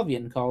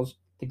Salvian calls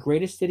the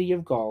greatest city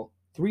of Gaul,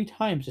 3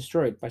 times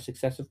destroyed by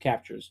successive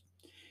captures.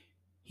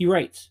 He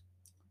writes,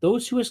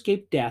 "Those who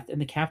escaped death and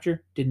the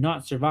capture did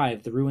not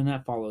survive the ruin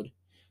that followed.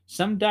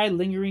 Some died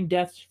lingering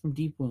deaths from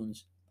deep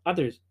wounds.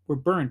 Others were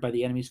burned by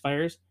the enemy's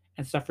fires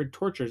and suffered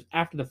tortures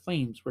after the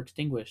flames were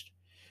extinguished.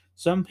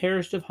 Some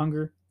perished of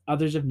hunger,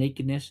 others of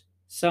nakedness,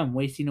 some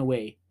wasting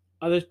away,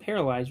 others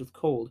paralyzed with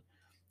cold,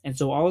 and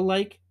so all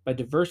alike, by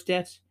diverse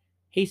deaths,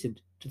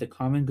 hastened to the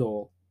common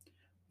goal.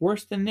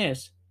 Worse than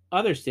this,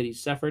 other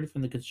cities suffered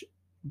from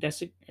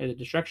the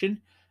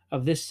destruction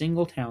of this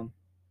single town.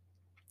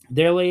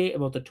 There lay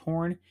about the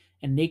torn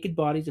and naked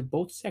bodies of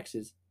both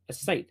sexes, a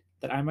sight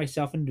that I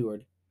myself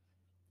endured.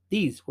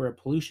 These were a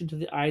pollution to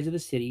the eyes of the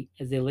city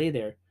as they lay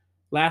there,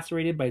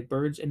 lacerated by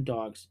birds and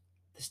dogs.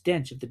 The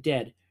stench of the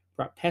dead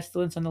brought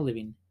pestilence on the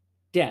living.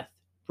 Death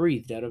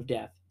breathed out of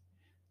death.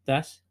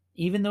 Thus,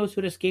 even those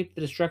who had escaped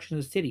the destruction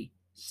of the city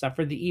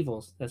suffered the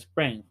evils that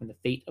sprang from the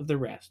fate of the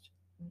rest."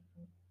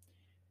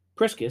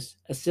 Priscus,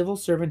 a civil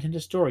servant and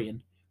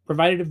historian,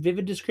 provided a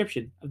vivid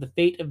description of the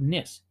fate of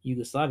Nis,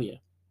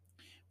 Yugoslavia.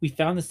 "We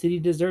found the city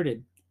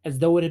deserted, as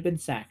though it had been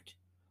sacked.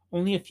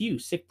 Only a few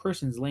sick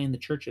persons lay in the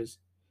churches.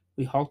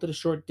 We halted a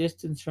short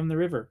distance from the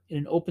river, in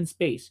an open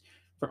space,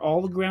 for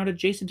all the ground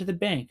adjacent to the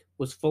bank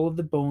was full of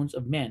the bones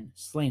of men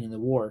slain in the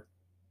war."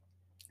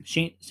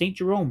 St.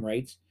 Jerome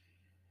writes,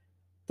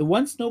 "The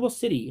once noble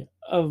city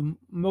of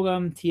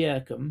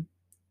Mogontiacum,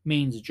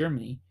 Mainz,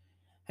 Germany,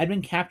 had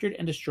been captured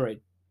and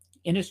destroyed.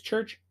 In its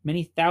church,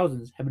 many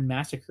thousands have been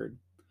massacred.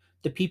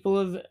 The people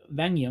of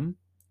Vangium,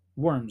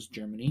 Worms,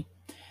 Germany,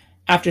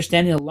 after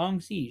standing a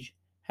long siege,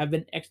 have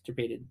been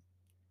extirpated.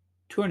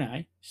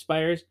 Tournai,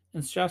 Spires,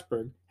 and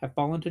Strasbourg have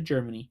fallen to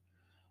Germany,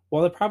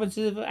 while the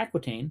provinces of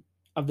Aquitaine,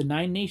 of the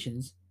 9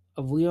 nations,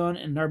 of Leon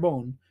and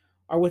Narbonne,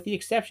 are, with the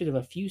exception of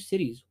a few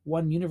cities,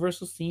 one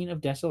universal scene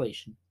of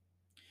desolation."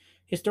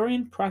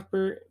 Historian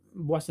Prosper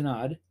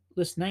Boissonade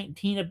lists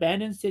 19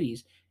 abandoned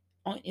cities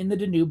in the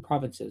Danube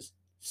provinces.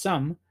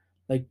 Some,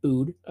 like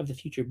Bude of the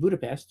future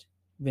Budapest,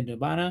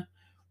 Vindobana,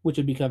 which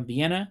would become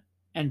Vienna,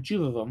 and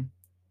Juvavum,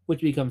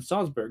 which would become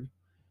Salzburg,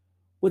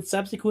 would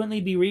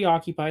subsequently be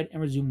reoccupied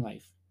and resume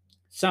life.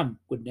 Some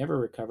would never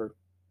recover.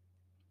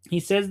 He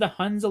says the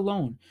Huns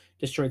alone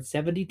destroyed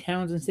 70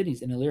 towns and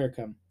cities in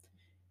Illyricum.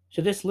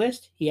 To this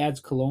list he adds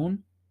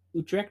Cologne,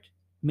 Utrecht,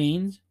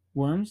 Mainz,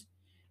 Worms,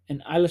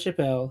 and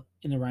Aix-la-Chapelle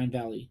in the Rhine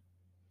Valley.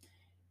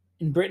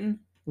 In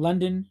Britain,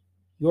 London,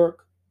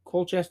 York,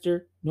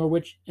 Colchester,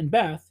 Norwich, and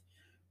Bath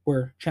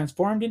were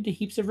transformed into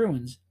heaps of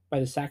ruins by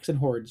the Saxon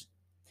hordes.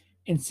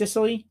 In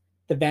Sicily,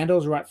 the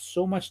Vandals wrought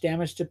so much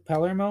damage to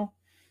Palermo,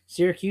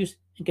 Syracuse,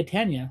 and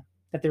Catania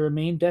that they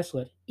remained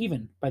desolate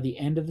even by the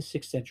end of the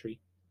 6th century.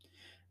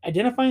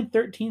 Identifying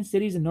 13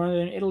 cities in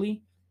northern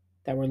Italy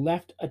that were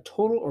left a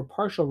total or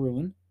partial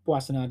ruin,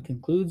 Boissonade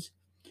concludes,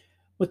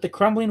 with the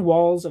crumbling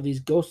walls of these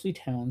ghostly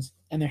towns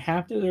and their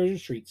half-deserted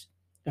streets,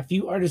 a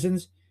few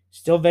artisans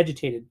still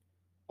vegetated,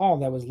 all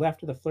that was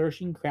left of the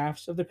flourishing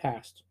crafts of the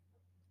past.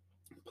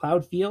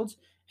 Plowed fields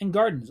and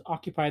gardens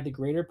occupied the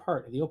greater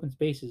part of the open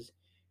spaces,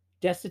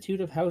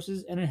 destitute of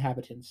houses and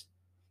inhabitants.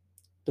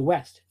 The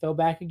West fell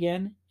back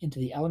again into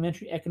the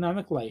elementary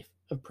economic life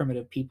of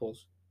primitive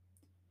peoples.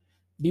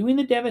 Viewing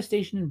the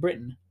devastation in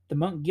Britain, The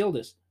monk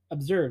Gildas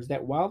observes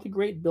that while the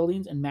great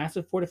buildings and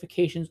massive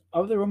fortifications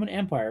of the Roman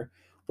Empire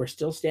were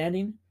still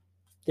standing,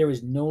 there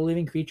was no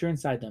living creature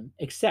inside them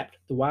except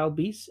the wild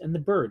beasts and the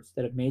birds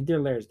that have made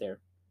their lairs there.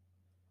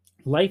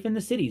 Life in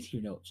the cities,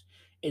 he notes,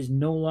 is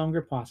no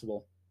longer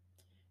possible.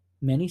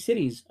 Many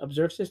cities,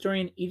 observes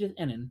historian Edith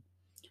Ennin,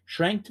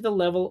 shrank to the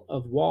level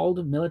of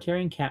walled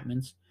military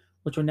encampments,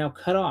 which were now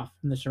cut off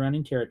from the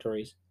surrounding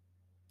territories.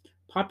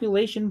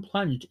 Population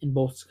plunged in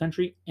both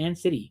country and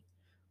city.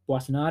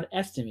 Boissonade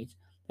estimates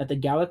that the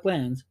Gallic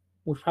lands,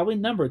 which probably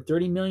numbered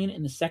 30 million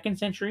in the 2nd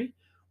century,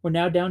 were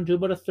now down to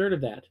about a third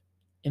of that.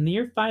 In the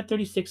year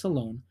 536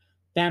 alone,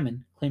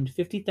 famine claimed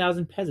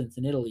 50,000 peasants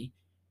in Italy,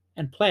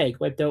 and plague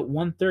wiped out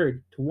one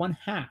third to one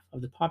half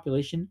of the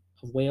population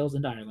of Wales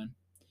and Ireland.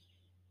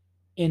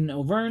 In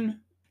Auvergne,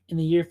 in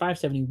the year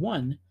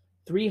 571,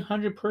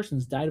 300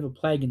 persons died of a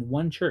plague in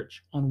one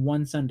church on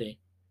one Sunday.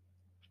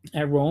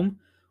 At Rome,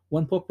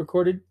 one pope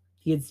recorded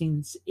he had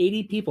seen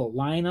 80 people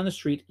lying on the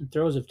street in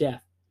throes of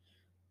death.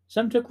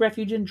 Some took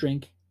refuge in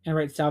drink, and,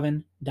 writes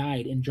Salvin,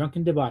 died in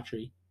drunken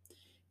debauchery.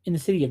 In the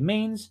city of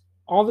Mainz,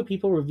 all the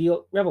people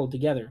reveled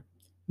together.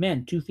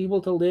 Men too feeble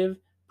to live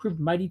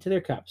proved mighty to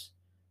their cups.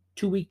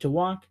 Too weak to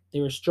walk,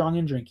 they were strong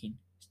in drinking,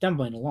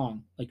 stumbling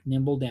along like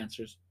nimble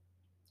dancers.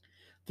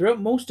 Throughout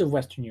most of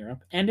Western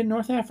Europe and in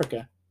North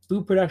Africa,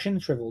 food production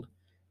shriveled.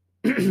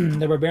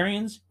 The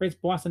barbarians, writes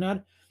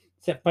Boissonade,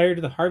 set fire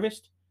to the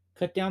harvest,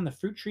 cut down the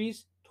fruit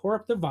trees, tore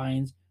up the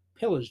vines,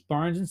 pillaged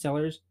barns and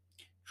cellars,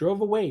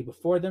 drove away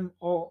before them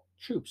all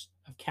troops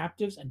of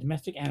captives and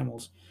domestic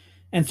animals,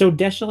 and sowed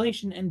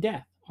desolation and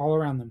death all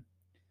around them,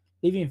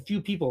 leaving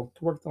few people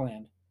to work the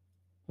land.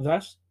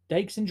 Thus,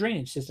 dikes and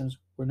drainage systems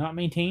were not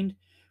maintained,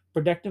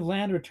 productive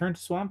land returned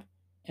to swamp,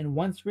 and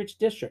once rich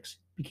districts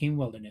became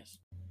wilderness.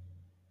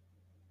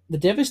 The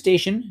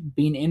devastation,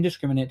 being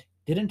indiscriminate,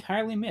 did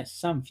entirely miss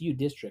some few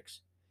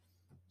districts.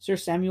 Sir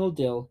Samuel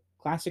Dill,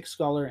 classic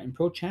scholar and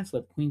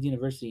pro-chancellor of Queen's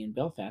University in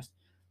Belfast,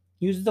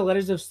 uses the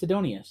letters of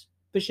Sidonius,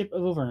 Bishop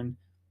of Auvergne,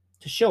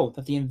 to show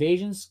that the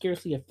invasion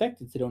scarcely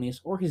affected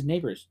Sidonius or his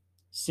neighbors.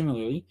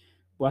 Similarly,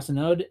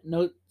 Boissonade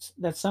notes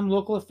that some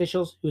local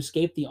officials who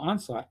escaped the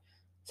onslaught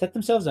set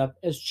themselves up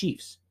as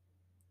chiefs,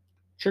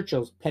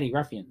 Churchill's petty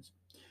ruffians,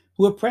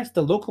 who oppressed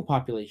the local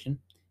population,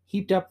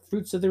 heaped up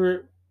fruits of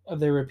their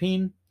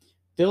rapine,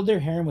 filled their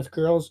harem with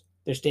girls,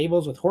 their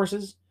stables with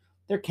horses,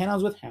 their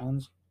kennels with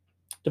hounds,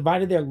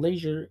 divided their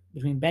leisure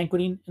between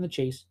banqueting and the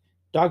chase,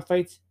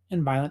 dogfights,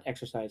 and violent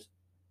exercise.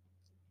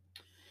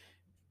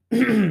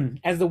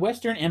 As the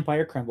Western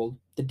Empire crumbled,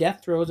 the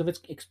death throes of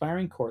its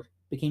expiring court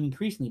became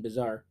increasingly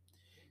bizarre.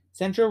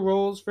 Central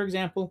roles, for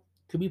example,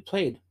 could be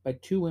played by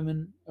two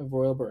women of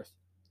royal birth,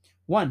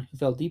 one who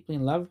fell deeply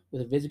in love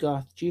with a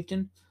Visigoth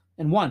chieftain,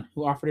 and one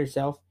who offered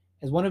herself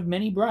as one of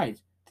many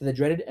brides to the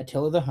dreaded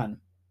Attila the Hun.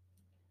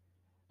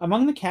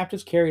 Among the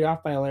captives carried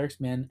off by Alaric's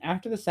men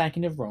after the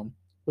sacking of Rome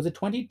was a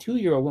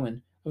 22-year-old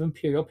woman of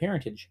imperial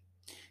parentage.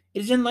 It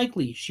is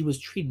unlikely she was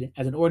treated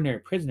as an ordinary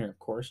prisoner, of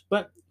course,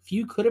 but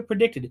few could have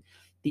predicted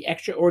the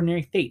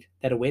extraordinary fate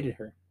that awaited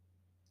her.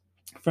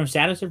 From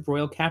status of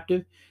royal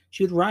captive,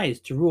 she would rise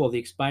to rule the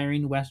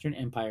expiring Western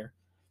Empire,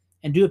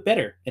 and do it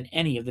better than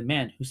any of the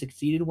men who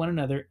succeeded one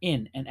another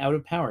in and out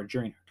of power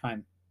during her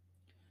time.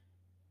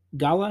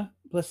 Galla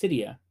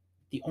Placidia,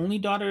 the only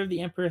daughter of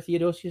the Emperor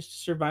Theodosius to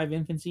survive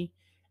infancy,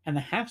 and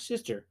the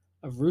half-sister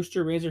of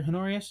Rooster Raiser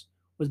Honorius,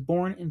 was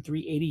born in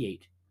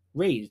 388,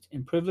 raised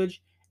in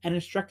privilege, and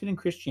instructed in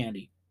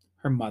Christianity.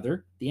 Her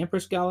mother, the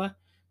Empress Galla,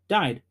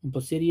 died when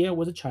Placidia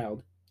was a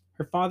child.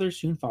 Her father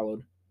soon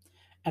followed.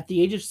 At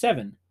the age of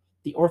 7,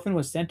 the orphan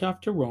was sent off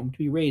to Rome to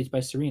be raised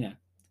by Serena,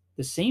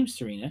 the same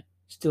Serena,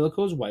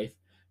 Stilicho's wife,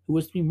 who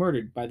was to be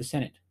murdered by the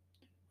Senate,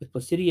 with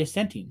Placidia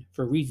assenting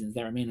for reasons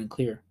that remain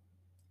unclear.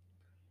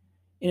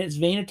 In its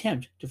vain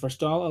attempt to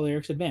forestall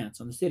Alaric's advance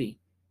on the city,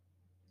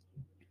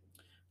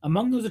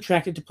 among those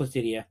attracted to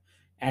Placidia,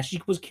 as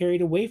she was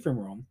carried away from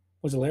Rome,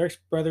 was Alaric's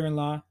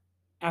brother-in-law,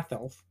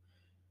 Athelf,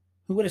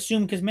 who would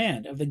assume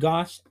command of the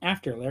Goths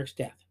after Alaric's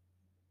death.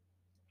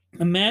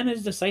 A man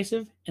as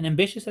decisive and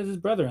ambitious as his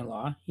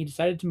brother-in-law, he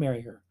decided to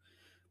marry her.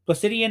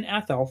 Placidia and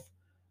Athelf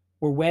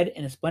were wed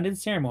in a splendid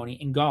ceremony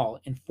in Gaul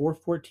in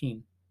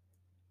 414.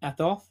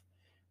 Athelf,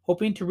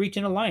 hoping to reach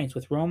an alliance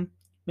with Rome,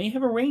 may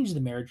have arranged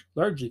the marriage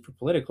largely for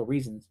political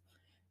reasons.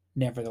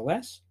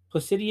 Nevertheless,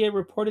 Placidia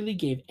reportedly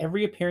gave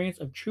every appearance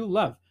of true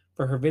love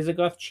for her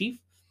Visigoth chief,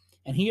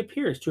 and he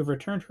appears to have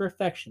returned her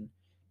affection,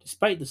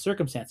 despite the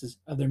circumstances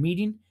of their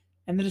meeting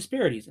and the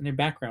disparities in their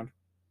background.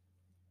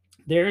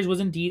 Theirs was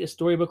indeed a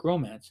storybook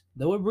romance,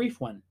 though a brief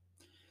one.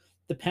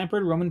 The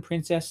pampered Roman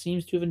princess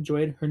seems to have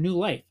enjoyed her new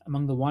life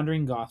among the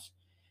wandering Goths,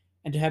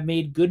 and to have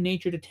made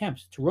good-natured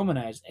attempts to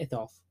Romanize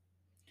Athelf,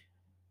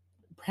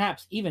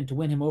 perhaps even to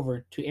win him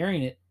over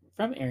to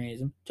from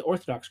Arianism to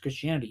Orthodox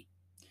Christianity.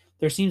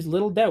 There seems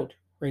little doubt,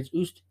 writes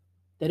Ust,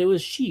 that it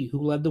was she who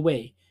led the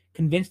way,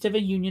 convinced of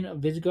a union of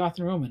Visigoth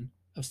and Roman,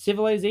 of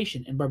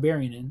civilization and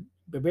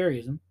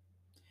barbarism,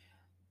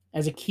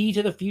 as a key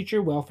to the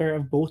future welfare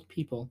of both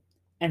people,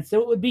 And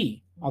so it would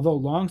be, although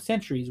long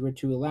centuries were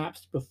to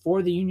elapse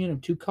before the union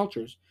of two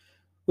cultures,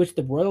 which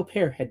the royal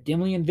pair had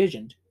dimly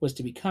envisioned, was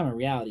to become a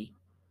reality.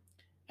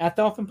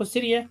 Atholf and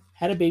Placidia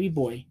had a baby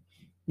boy,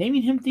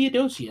 naming him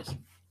Theodosius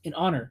in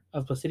honor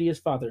of Placidia's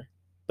father,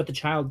 but the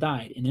child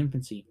died in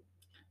infancy.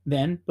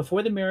 Then,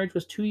 before the marriage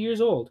was 2 years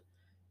old,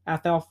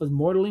 Atholf was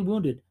mortally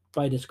wounded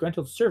by a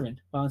disgruntled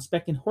servant while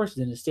inspecting horses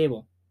in his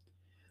stable.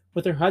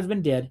 With her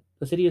husband dead,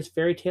 Placidia's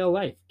fairy tale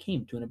life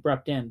came to an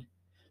abrupt end.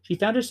 She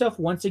found herself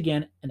once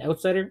again an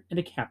outsider and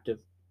a captive,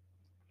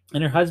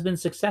 and her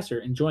husband's successor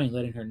enjoying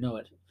letting her know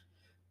it.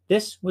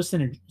 This was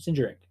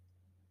Singeric,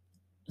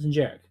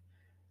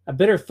 a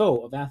bitter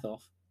foe of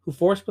Atholf, who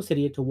forced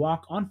Placidia to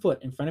walk on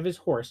foot in front of his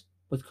horse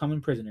with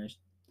common prisoners.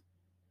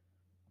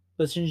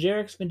 But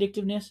Singeric's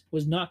vindictiveness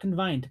was not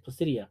confined to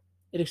Placidia,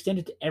 it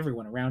extended to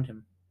everyone around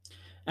him.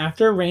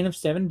 After a reign of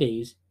 7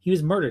 days, he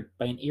was murdered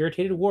by an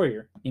irritated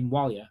warrior named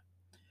Walia,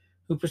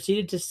 who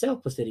proceeded to sell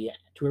Placidia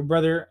to her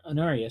brother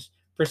Honorius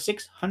for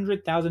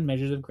 600,000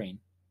 measures of grain.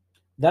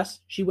 Thus,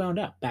 she wound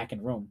up back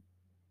in Rome.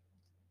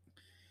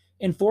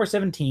 In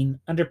 417,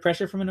 under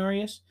pressure from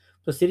Honorius,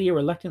 Placidia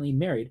reluctantly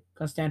married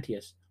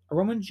Constantius, a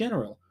Roman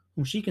general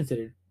whom she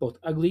considered both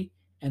ugly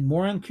and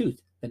more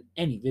uncouth than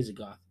any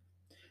Visigoth.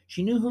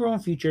 She knew her own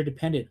future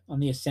depended on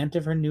the assent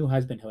of her new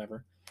husband,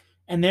 however,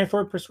 and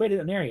therefore persuaded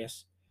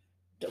Honorius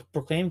to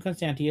proclaim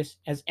Constantius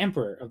as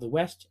Emperor of the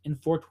West in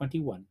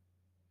 421.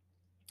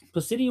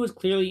 Placidia was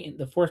clearly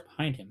the force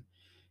behind him,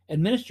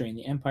 administering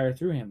the empire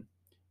through him.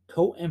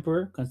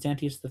 Co-Emperor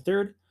Constantius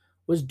III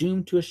was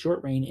doomed to a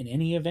short reign in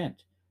any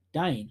event,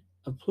 dying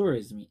of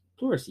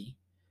pleurisy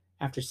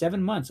after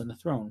 7 months on the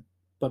throne,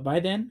 but by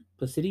then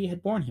Placidia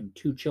had borne him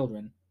 2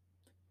 children.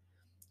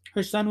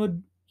 Her son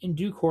would in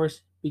due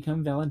course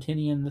become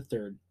Valentinian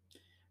III.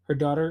 Her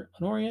daughter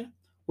Honoria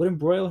would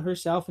embroil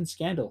herself in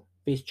scandal,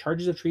 face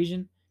charges of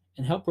treason,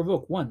 and help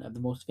provoke one of the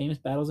most famous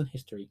battles in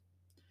history.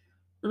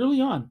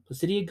 Early on,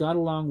 Placidia got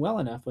along well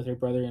enough with her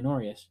brother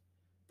Honorius,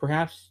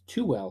 perhaps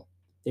too well.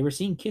 They were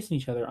seen kissing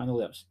each other on the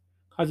lips,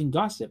 causing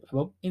gossip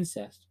about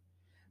incest.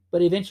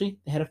 But eventually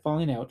they had a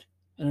falling out,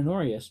 and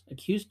Honorius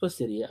accused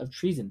Placidia of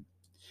treason.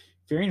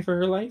 Fearing for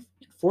her life,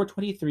 in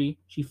 423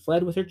 she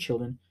fled with her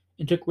children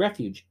and took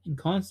refuge in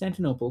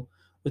Constantinople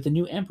with the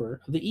new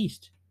emperor of the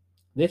East.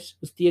 This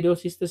was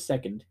Theodosius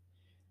II,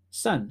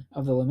 son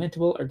of the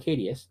lamentable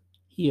Arcadius,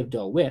 he of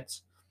dull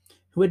wits,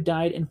 who had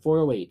died in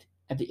 408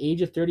 at the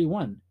age of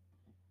 31,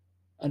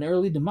 an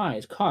early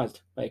demise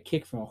caused by a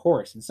kick from a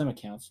horse in some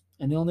accounts,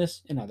 and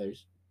illness in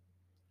others.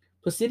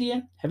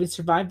 Placidia, having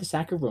survived the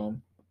sack of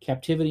Rome,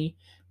 captivity,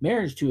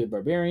 marriage to a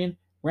barbarian,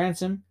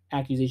 ransom,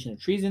 accusation of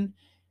treason,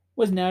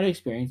 was now to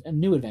experience a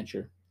new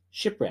adventure,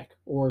 shipwreck,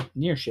 or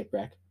near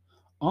shipwreck.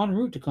 En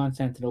route to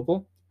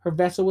Constantinople, her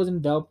vessel was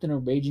enveloped in a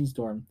raging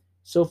storm,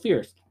 so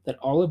fierce that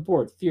all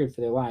aboard feared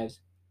for their lives.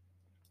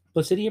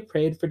 Placidia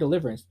prayed for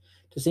deliverance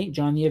to St.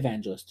 John the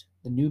Evangelist,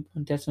 the New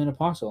Testament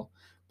apostle,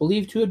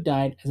 believed to have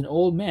died as an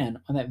old man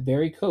on that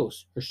very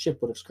coast her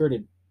ship would have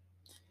skirted.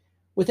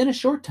 Within a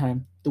short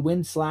time, the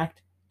wind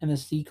slacked and the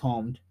sea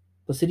calmed.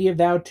 Placidia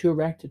vowed to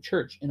erect a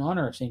church in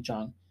honor of St.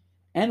 John,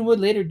 and would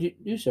later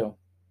do so.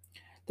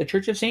 The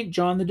Church of St.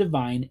 John the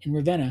Divine in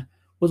Ravenna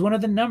was one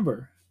of a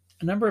number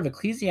of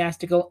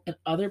ecclesiastical and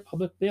other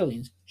public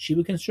buildings she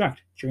would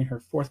construct during her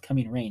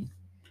forthcoming reign.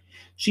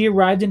 She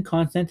arrived in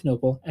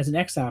Constantinople as an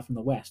exile from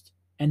the West,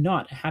 and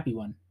not a happy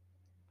one.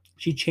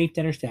 She chafed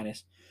at her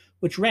status,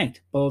 which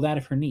ranked below that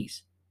of her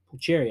niece,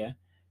 Pulcheria,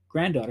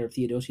 granddaughter of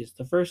Theodosius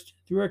I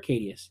through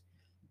Arcadius,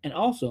 and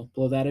also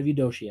below that of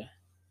Eudocia,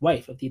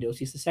 wife of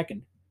Theodosius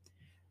II.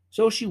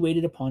 So she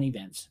waited upon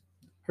events.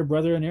 Her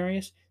brother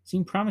Honorius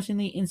seemed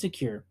promisingly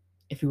insecure.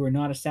 If he were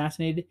not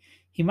assassinated,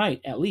 he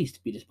might at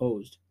least be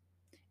deposed.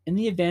 In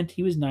the event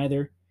he was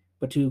neither,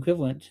 but to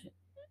equivalent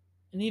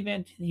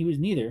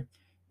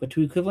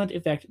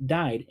effect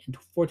died in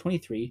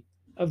 423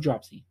 of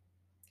dropsy.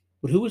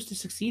 But who was to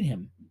succeed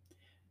him?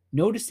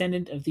 No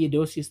descendant of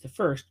Theodosius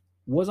I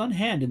was on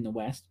hand in the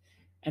West,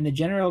 and the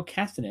general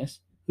Castinus,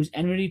 whose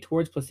enmity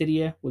towards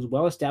Placidia was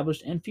well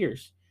established and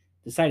fierce,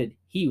 decided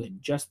he was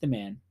just the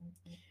man.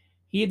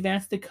 He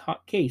advanced the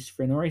case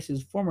for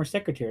Honorius's former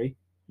secretary,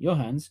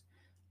 Johannes,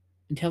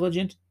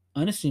 intelligent,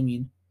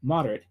 unassuming,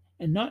 moderate,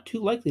 and not too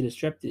likely to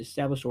disrupt the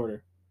established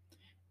order.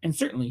 And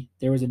certainly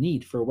there was a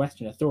need for a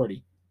Western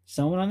authority,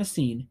 someone on the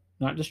scene,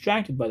 not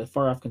distracted by the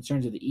far-off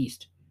concerns of the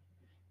East.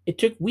 It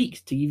took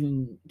weeks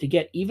to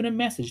get even a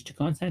message to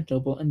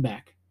Constantinople and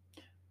back.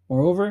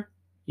 Moreover,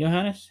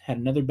 Johannes had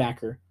another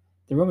backer,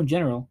 the Roman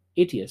general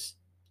Aetius,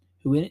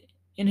 who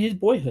in his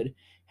boyhood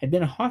had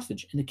been a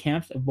hostage in the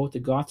camps of both the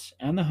Goths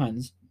and the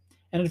Huns,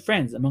 and had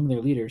friends among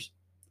their leaders.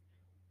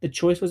 The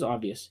choice was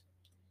obvious.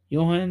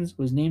 Johannes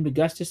was named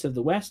Augustus of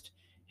the West,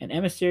 and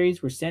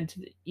emissaries were sent to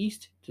the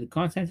east to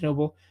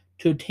Constantinople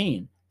to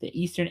obtain the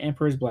Eastern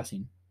Emperor's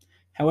blessing.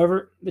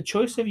 However, the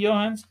choice of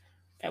Johannes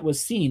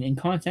was seen in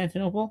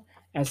Constantinople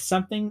as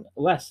something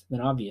less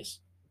than obvious.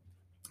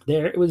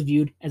 There it was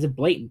viewed as a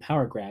blatant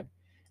power grab,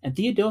 and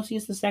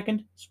Theodosius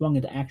II swung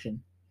into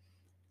action.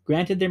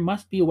 Granted, there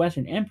must be a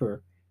Western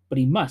emperor, but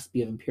he must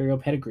be of imperial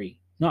pedigree,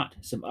 not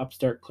some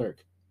upstart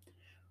clerk.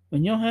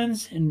 When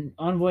Johannes and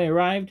envoy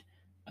arrived,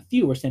 a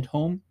few were sent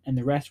home and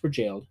the rest were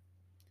jailed.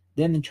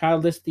 Then the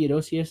childless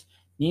Theodosius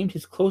named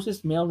his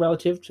closest male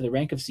relative to the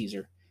rank of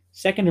Caesar,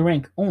 second in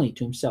rank only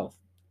to himself.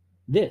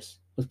 This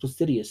was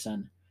Placidia's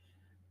son,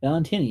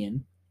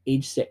 Valentinian,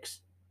 aged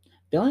 6.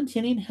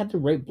 Valentinian had the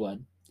right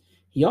blood.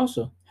 He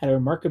also had a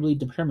remarkably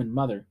determined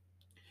mother.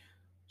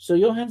 So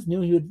Johannes knew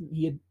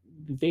he had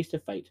faced a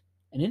fight,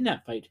 and in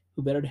that fight,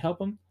 who better to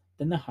help him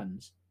than the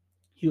Huns?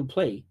 He would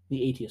play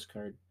the Aetius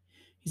card.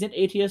 He sent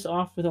Aetius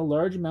off with a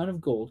large amount of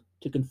gold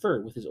to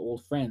confer with his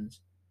old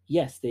friends.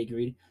 Yes, they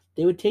agreed,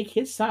 they would take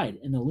his side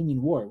in the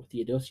looming war with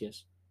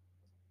Theodosius.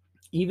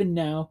 Even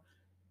now,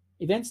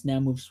 events now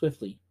moved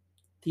swiftly.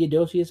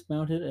 Theodosius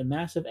mounted a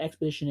massive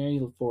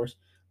expeditionary force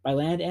by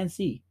land and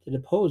sea to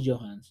depose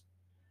Johannes.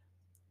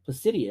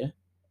 Placidia,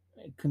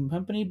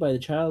 accompanied by the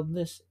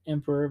childless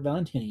Emperor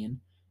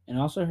Valentinian and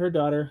also her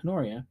daughter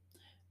Honoria,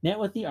 met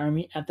with the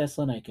army at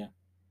Thessalonica.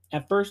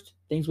 At first,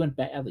 things went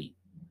badly.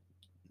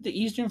 The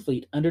Eastern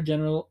fleet under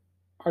General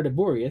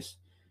Ardaburius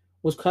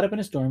was caught up in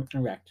a storm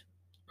and wrecked.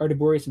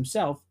 Ardaburius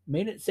himself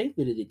made it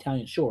safely to the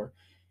Italian shore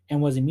and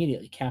was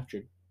immediately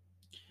captured.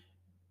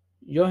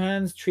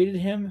 Johannes treated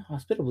him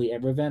hospitably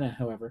at Ravenna,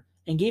 however,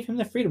 and gave him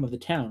the freedom of the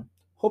town,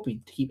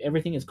 hoping to keep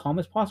everything as calm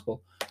as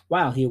possible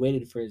while he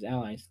awaited for his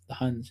allies, the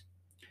Huns.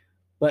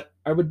 But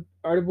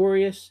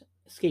Ardaburius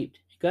escaped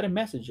and got a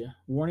message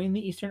warning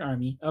the eastern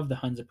army of the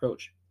Huns'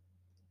 approach.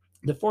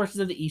 The forces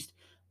of the east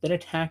then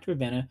attacked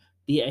Ravenna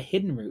via a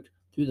hidden route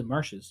through the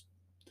marshes,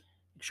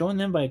 shown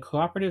them by a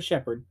cooperative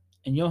shepherd,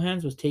 and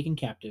Johannes was taken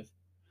captive.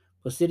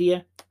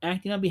 Placidia,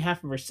 acting on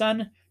behalf of her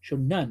son,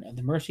 showed none of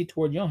the mercy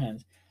toward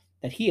Johannes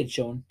that he had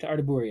shown to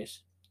Ardaburius.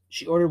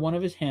 She ordered one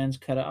of his hands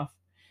cut off,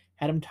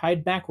 had him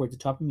tied backwards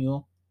atop a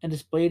mule, and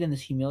displayed in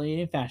this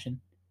humiliating fashion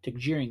to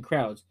jeering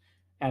crowds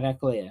at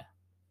Aquileia,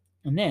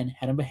 and then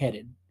had him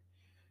beheaded.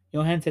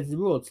 Johannes had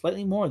ruled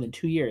slightly more than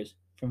 2 years,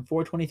 from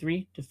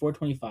 423 to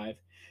 425,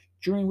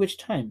 during which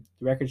time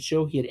the records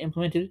show he had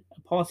implemented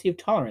a policy of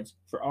tolerance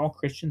for all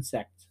Christian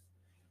sects.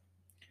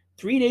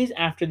 3 days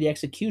after the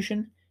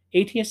execution,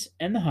 Aetius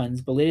and the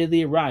Huns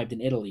belatedly arrived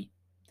in Italy.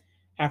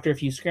 After a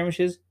few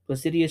skirmishes,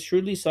 Placidia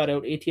shrewdly sought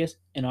out Aetius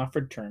and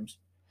offered terms.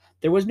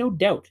 There was no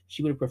doubt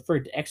she would have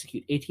preferred to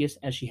execute Aetius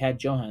as she had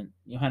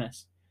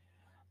Johannes,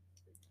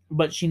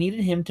 but she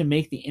needed him to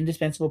make the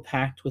indispensable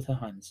pact with the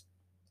Huns.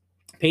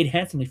 Paid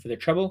handsomely for their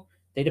trouble,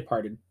 they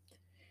departed.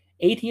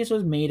 Aetius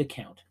was made a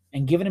count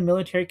and given a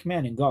military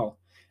command in Gaul,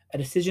 a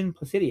decision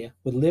Placidia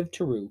would live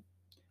to rue.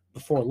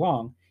 Before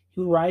long, he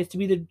would rise to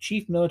be the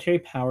chief military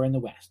power in the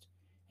West,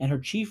 and her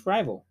chief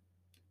rival.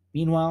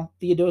 Meanwhile,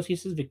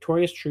 Theodosius's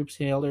victorious troops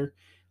hailed her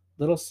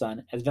little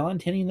son as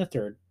Valentinian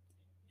III.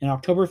 In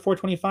October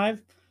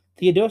 425,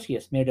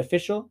 Theodosius made it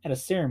official at a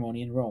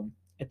ceremony in Rome,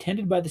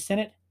 attended by the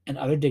Senate and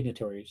other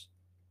dignitaries.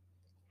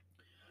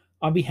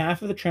 On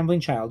behalf of the trembling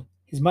child,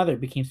 his mother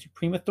became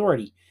supreme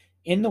authority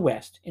in the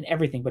West in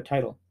everything but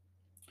title.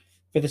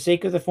 For the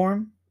sake of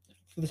form,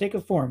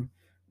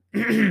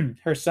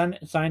 her son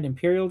signed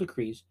imperial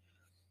decrees,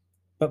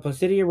 but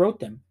Placidia wrote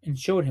them and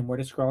showed him where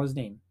to scrawl his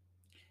name.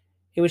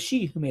 It was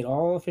she who made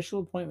all official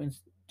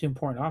appointments to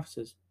important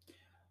offices.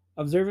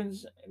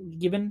 Observance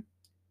given,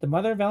 the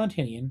mother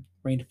Valentinian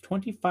reigned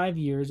 25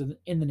 years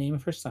in the name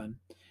of her son,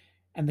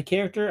 and the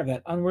character of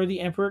that unworthy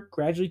emperor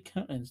gradually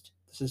countenanced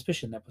the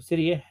suspicion that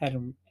Placidia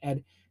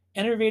had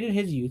enervated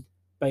his youth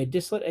by a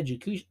dissolute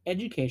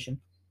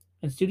education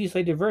and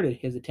studiously diverted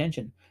his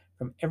attention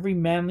from every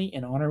manly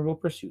and honorable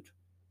pursuit.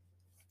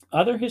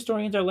 Other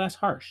historians are less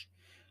harsh.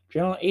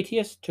 General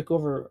Aetius took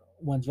over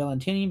once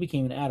Valentinian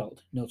became an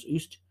adult, notes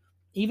Ust.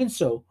 Even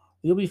so,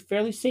 we will be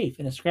fairly safe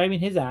in ascribing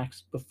his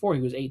acts before he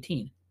was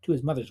 18 to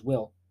his mother's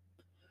will.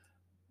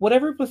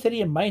 Whatever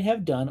Placidia might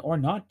have done or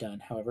not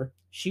done, however,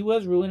 she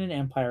was ruling an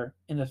empire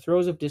in the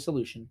throes of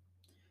dissolution.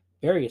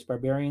 Various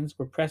barbarians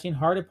were pressing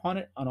hard upon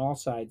it on all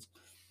sides.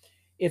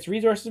 Its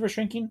resources were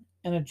shrinking,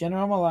 and a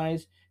general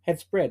malaise had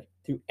spread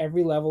through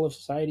every level of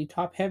society,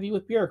 top heavy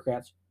with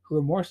bureaucrats who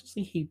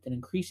remorselessly heaped an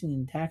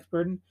increasing tax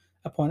burden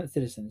upon its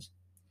citizens.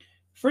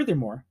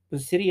 Furthermore,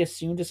 Placidia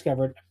soon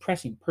discovered a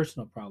pressing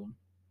personal problem.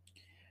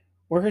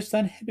 Where her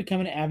son had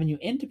become an avenue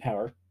into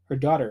power, her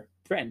daughter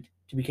threatened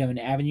to become an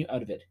avenue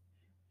out of it.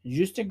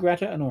 Justa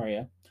Grata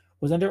Honoria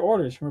was under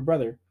orders from her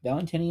brother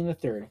Valentinian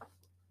III,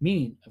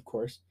 meaning, of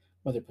course,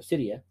 Mother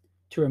Placidia,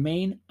 to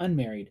remain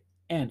unmarried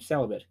and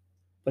celibate.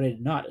 But it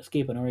did not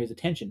escape Honoria's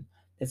attention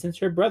that since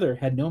her brother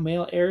had no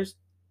male heirs,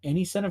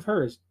 any son of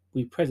hers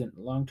would be present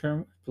in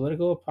long-term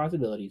political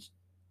possibilities.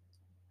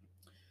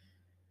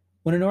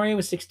 When Honoria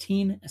was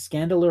 16, a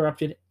scandal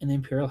erupted in the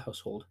imperial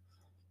household.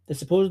 The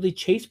supposedly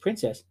chaste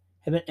princess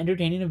had been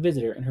entertaining a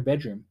visitor in her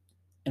bedroom,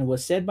 and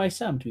was said by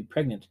some to be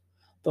pregnant,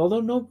 although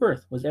no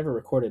birth was ever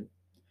recorded.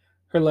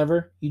 Her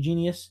lover,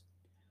 Eugenius,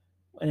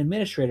 an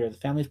administrator of the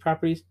family's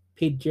properties,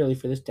 paid dearly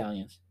for this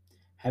dalliance.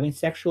 Having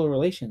sexual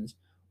relations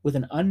with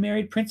an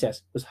unmarried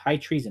princess was high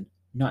treason,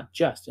 not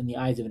just in the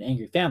eyes of an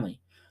angry family,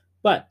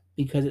 but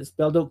because it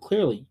spelled out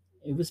clearly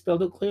It was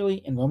spelled out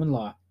clearly in Roman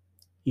law.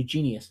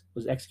 Eugenius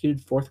was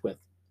executed forthwith.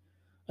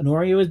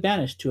 Honoria was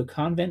banished to a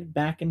convent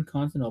back in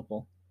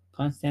Constantinople,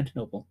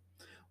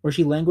 where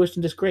she languished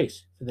in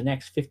disgrace for the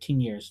next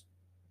 15 years.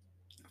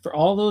 For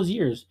all those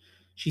years,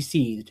 she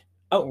seethed,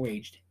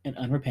 outraged, and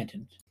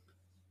unrepentant.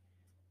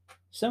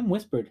 Some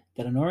whispered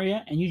that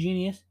Honoria and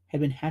Eugenius had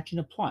been hatching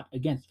a plot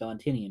against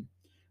Valentinian,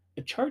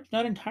 a charge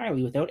not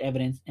entirely without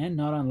evidence and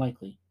not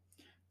unlikely.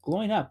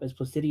 Growing up as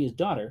Placidia's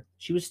daughter,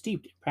 she was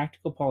steeped in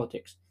practical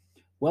politics,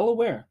 well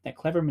aware that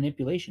clever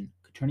manipulation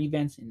could turn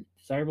events in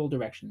desirable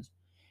directions.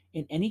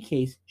 In any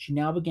case, she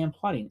now began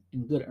plotting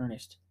in good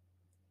earnest.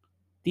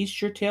 These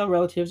sure-tailed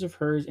relatives of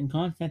hers in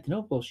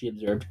Constantinople, she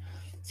observed,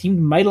 seemed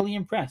mightily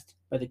impressed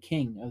by the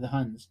king of the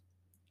Huns.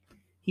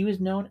 He was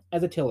known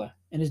as Attila,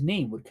 and his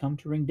name would come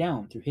to ring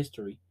down through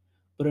history.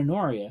 But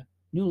Honoria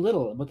knew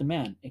little about the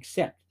man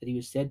except that he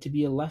was said to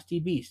be a lusty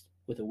beast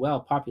with a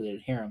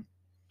well-populated harem.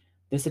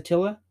 This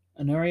Attila,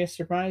 Honoria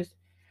surmised,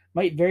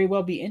 might very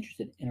well be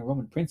interested in a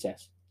Roman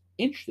princess,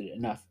 interested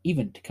enough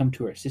even to come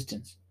to her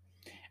assistance.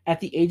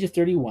 At the age of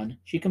 31,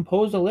 she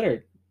composed a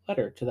letter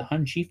to the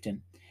Hun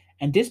chieftain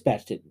and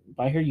dispatched it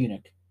by her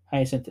eunuch,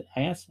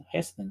 Hyacinthus.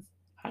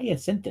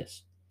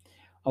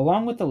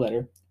 Along with the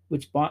letter,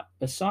 which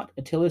besought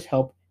Attila's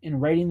help in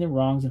righting the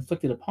wrongs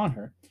inflicted upon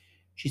her,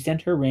 she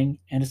sent her a ring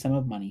and a sum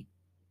of money.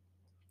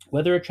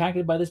 Whether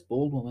attracted by this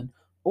bold woman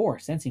or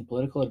sensing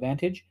political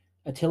advantage,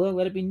 Attila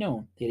let it be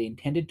known that he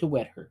intended to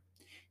wed her.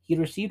 He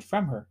had received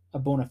from her a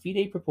bona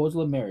fide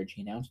proposal of marriage,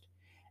 he announced,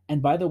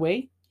 and by the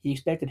way, he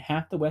expected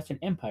half the Western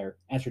Empire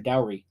as her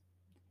dowry.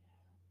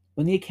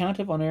 When the account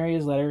of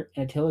Honoria's letter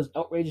and Attila's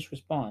outrageous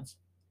response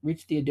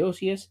reached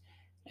Theodosius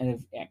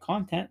and at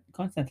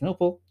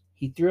Constantinople,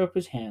 he threw up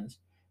his hands.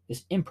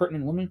 This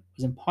impertinent woman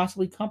was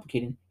impossibly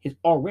complicating his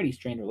already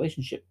strained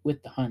relationship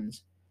with the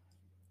Huns.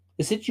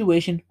 The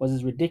situation was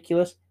as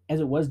ridiculous as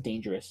it was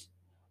dangerous.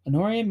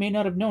 Honoria may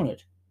not have known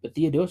it, but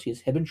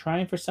Theodosius had been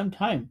trying for some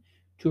time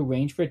to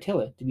arrange for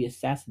Attila to be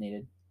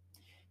assassinated.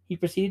 He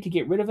proceeded to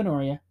get rid of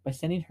Honoria by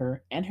sending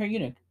her and her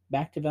eunuch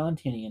back to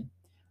Valentinian,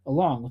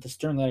 along with a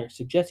stern letter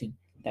suggesting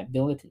that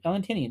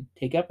Valentinian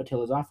take up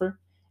Attila's offer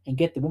and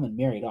get the woman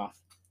married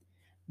off.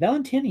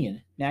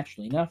 Valentinian,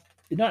 naturally enough,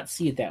 did not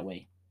see it that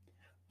way.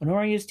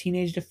 Honoria's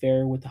teenage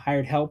affair with the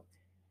hired help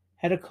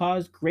had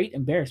caused great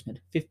embarrassment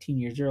 15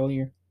 years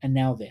earlier, and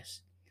now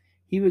this.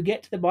 He would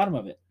get to the bottom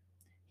of it.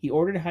 He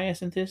ordered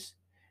Hyacinthus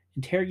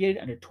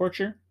interrogated under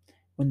torture.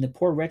 When the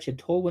poor wretch had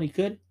told what he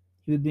could,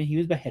 he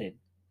was beheaded.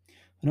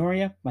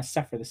 Honoria must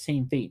suffer the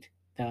same fate,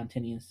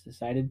 Valentinian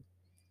decided.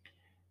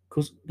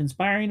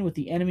 Conspiring with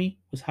the enemy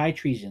was high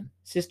treason,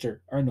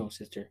 sister or no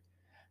sister.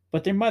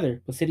 But their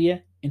mother,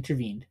 Placidia,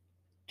 intervened.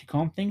 To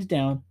calm things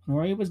down,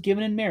 Honoria was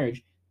given in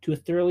marriage to a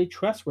thoroughly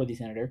trustworthy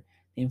senator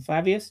named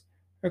Flavius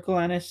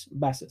Herculanus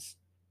Bassus.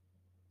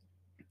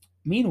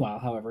 Meanwhile,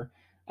 however,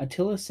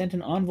 Attila sent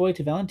an envoy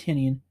to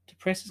Valentinian to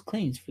press his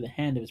claims for the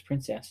hand of his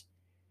princess.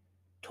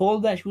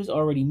 Told that she was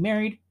already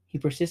married, he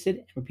persisted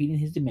in repeating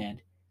his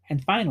demand,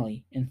 and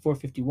finally, in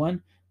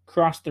 451,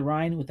 crossed the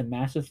Rhine with a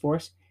massive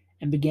force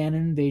and began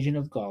an invasion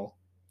of Gaul.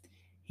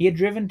 He had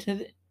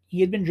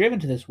been driven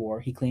to this war,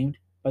 he claimed,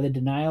 by the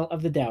denial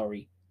of the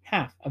dowry,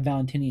 half of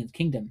Valentinian's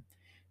kingdom,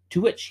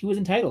 to which he was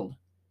entitled.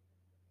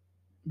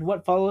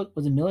 What followed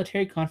was a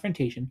military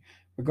confrontation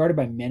regarded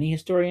by many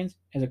historians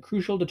as a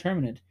crucial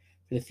determinant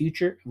for the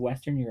future of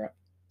Western Europe.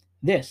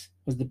 This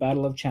was the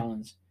Battle of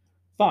Chalons,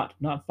 fought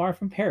not far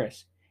from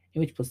Paris, in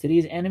which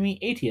Placidia's enemy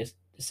Aetius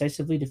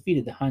decisively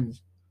defeated the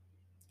Huns.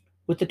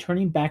 With the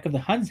turning back of the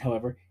Huns,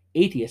 however,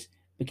 Aetius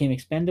became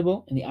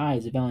expendable in the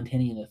eyes of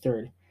Valentinian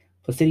III,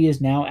 Placidia's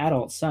now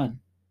adult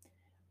son.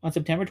 On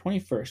September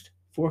 21st,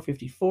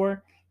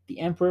 454, the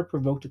emperor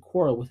provoked a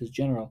quarrel with his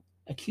general,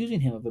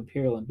 accusing him of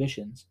imperial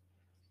ambitions.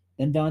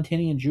 Then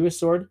Valentinian drew his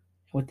sword, and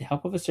with the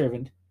help of a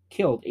servant,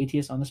 killed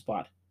Aetius on the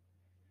spot.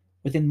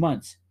 Within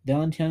months,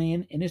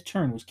 Valentinian in his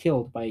turn was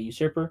killed by a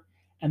usurper,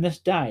 and thus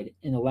died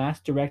in the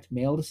last direct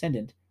male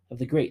descendant of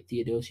the great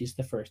Theodosius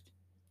I.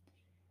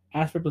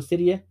 As for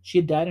Placidia, she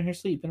had died in her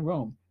sleep in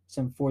Rome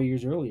some 4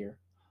 years earlier,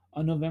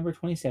 on November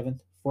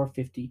 27th,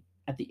 450,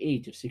 at the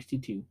age of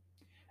 62.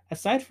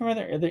 Aside from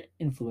other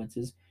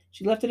influences,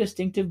 she left a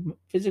distinctive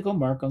physical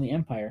mark on the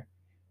empire,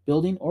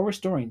 building or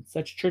restoring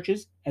such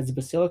churches as the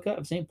Basilica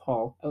of St.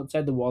 Paul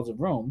outside the walls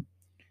of Rome,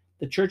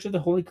 the Church of the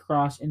Holy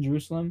Cross in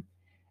Jerusalem,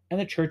 and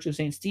the Church of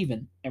St.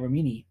 Stephen at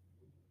Rimini.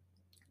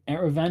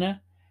 At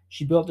Ravenna,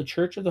 she built the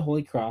Church of the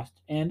Holy Cross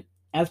and,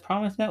 as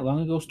promised in that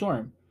long ago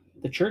storm,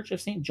 the Church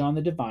of St. John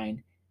the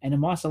Divine, and a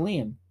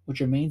mausoleum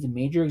which remains a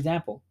major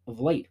example of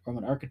late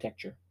Roman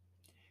architecture.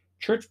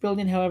 Church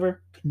building,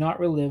 however, could not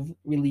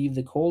relieve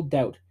the cold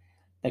doubt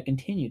that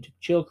continued to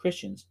chill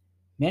Christians,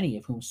 many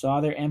of whom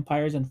saw their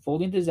empires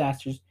unfolding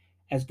disasters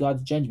as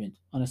God's judgment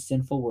on a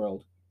sinful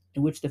world,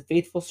 in which the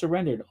faithful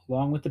surrendered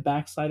along with the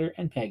backslider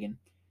and pagan.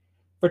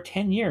 For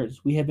 10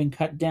 years we have been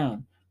cut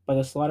down by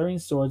the slaughtering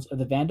swords of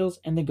the Vandals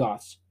and the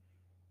Goths,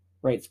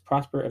 writes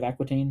Prosper of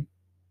Aquitaine.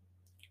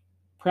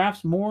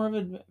 Perhaps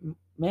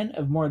men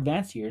of more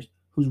advanced years,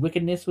 whose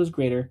wickedness was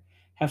greater,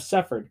 have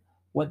suffered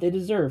what they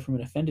deserve from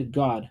an offended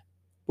god.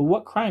 But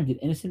what crime did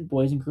innocent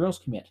boys and girls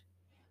commit?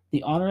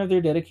 The honor of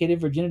their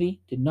dedicated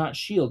virginity did not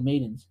shield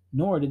maidens,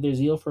 nor did their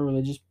zeal for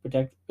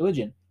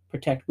religion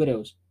protect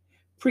widows.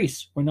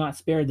 Priests were not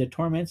spared the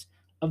torments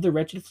of the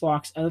wretched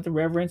flocks out of the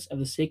reverence of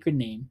the sacred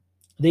name.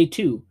 They,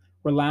 too,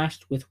 were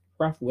lashed with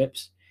rough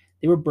whips,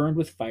 they were burned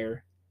with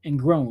fire, and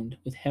groaned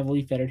with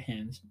heavily fettered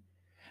hands.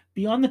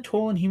 Beyond the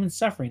toll and human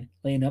suffering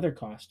lay another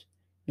cost,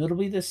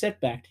 notably the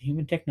setback to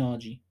human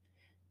technology.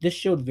 This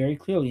showed very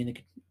clearly in the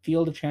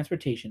field of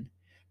transportation.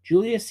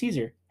 Julius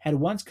Caesar had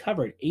once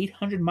covered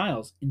 800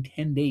 miles in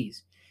 10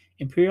 days.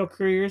 Imperial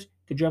couriers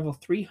could travel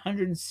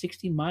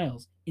 360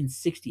 miles in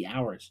 60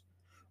 hours.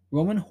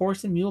 Roman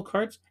horse and mule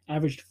carts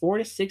averaged 4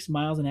 to 6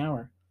 miles an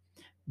hour.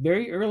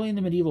 Very early in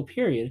the medieval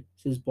period,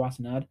 says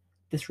Boissonade,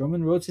 this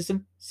Roman road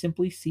system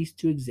simply ceased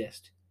to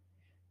exist.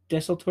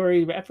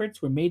 Desultory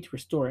efforts were made to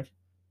restore it.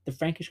 The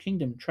Frankish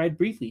kingdom tried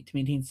briefly to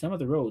maintain some of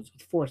the roads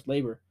with forced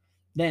labor,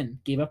 then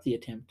gave up the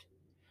attempt.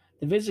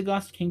 The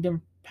Visigoth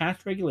kingdom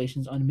passed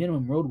regulations on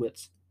minimum road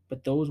widths,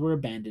 but those were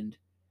abandoned.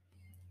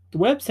 The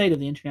website of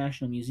the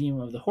International Museum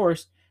of the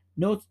Horse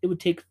notes it would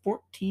take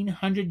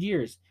 1,400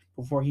 years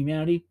before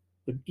humanity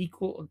would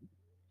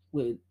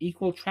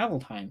equal travel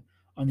time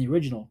on the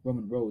original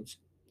Roman roads.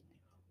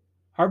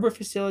 Harbor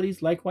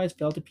facilities likewise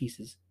fell to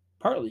pieces,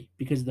 partly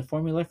because of the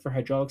formula for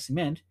hydraulic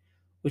cement,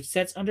 which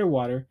sets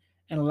underwater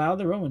and allowed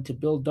the Roman to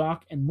build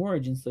dock and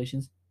moorage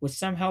installations, was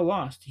somehow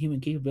lost to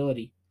human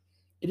capability.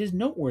 It is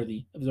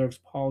noteworthy, observes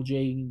Paul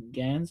J.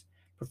 Gans,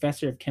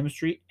 professor of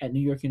chemistry at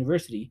New York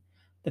University,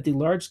 that the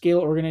large-scale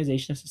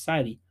organization of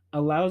society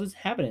allows its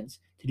inhabitants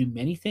to do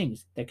many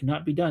things that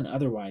cannot be done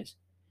otherwise.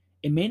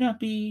 It may not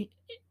be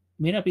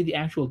the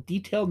actual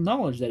detailed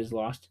knowledge that is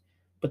lost,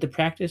 but the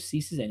practice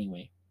ceases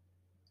anyway.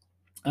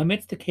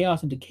 Amidst the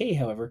chaos and decay,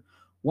 however,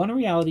 one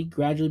reality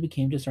gradually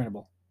became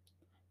discernible.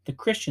 The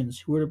Christians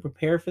who were to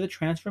prepare for the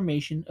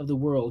transformation of the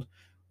world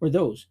were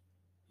those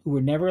who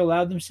were never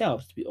allowed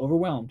themselves to be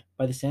overwhelmed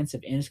by the sense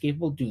of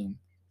inescapable doom,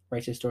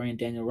 writes historian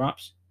Daniel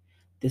Rops.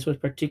 This was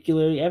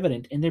particularly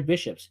evident in their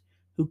bishops,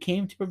 who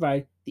came to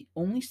provide the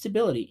only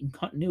stability and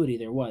continuity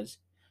there was.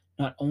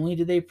 Not only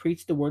did they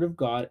preach the word of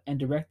God and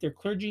direct their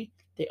clergy,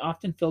 they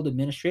often filled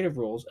administrative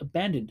roles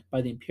abandoned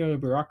by the imperial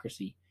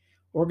bureaucracy,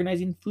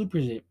 organizing food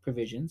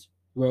provisions,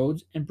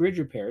 roads and bridge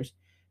repairs,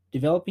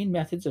 developing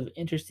methods of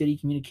intercity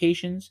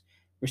communications,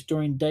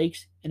 restoring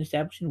dikes, and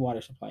establishing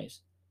water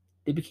supplies.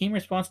 They became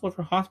responsible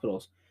for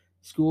hospitals,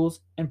 schools,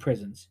 and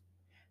prisons.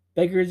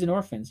 Beggars and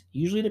orphans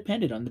usually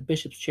depended on the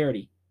bishop's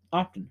charity,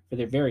 often for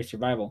their very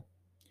survival.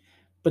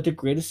 But their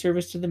greatest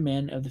service to the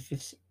men of the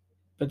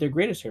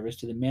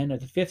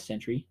fifth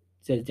century,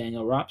 says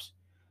Daniel Rops,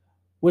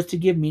 was to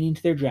give meaning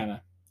to their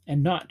drama,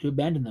 and not to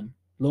abandon them,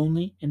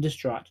 lonely and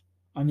distraught,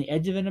 on the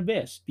edge of an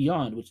abyss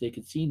beyond which they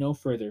could see no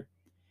further.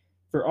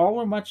 For all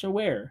were much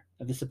aware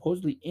that the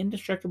supposedly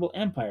indestructible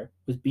empire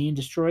was being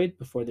destroyed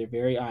before their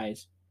very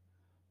eyes.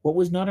 What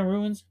was not in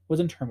ruins was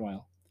in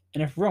turmoil,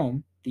 and if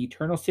Rome, the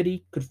eternal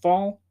city, could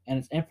fall, and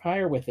its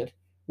empire with it,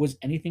 was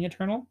anything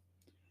eternal?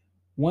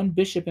 One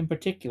bishop in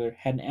particular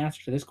had an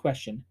answer to this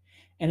question,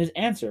 and his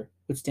answer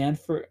would stand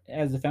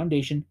as the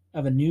foundation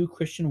of a new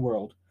Christian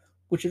world,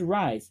 which would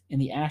rise in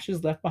the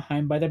ashes left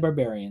behind by the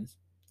barbarians.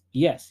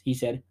 Yes, he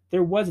said,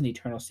 there was an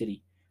eternal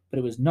city, but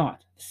it was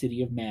not the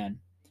city of man,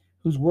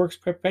 whose works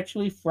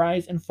perpetually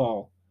rise and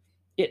fall.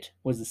 It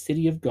was the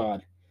city of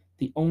God,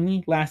 the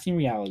only lasting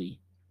reality.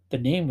 The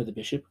name of the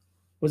bishop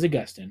was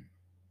Augustine.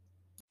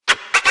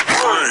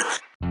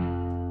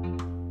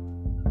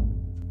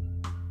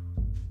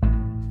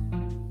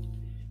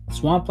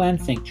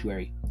 Swampland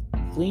Sanctuary.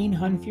 Fleeing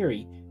Hun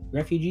fury,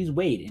 refugees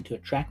wade into a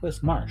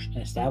trackless marsh and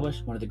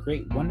establish one of the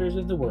great wonders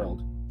of the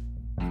world.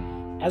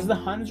 As the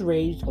Huns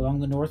raged along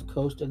the north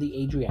coast of the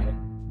Adriatic,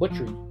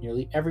 butchering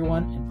nearly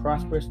everyone in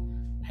prosperous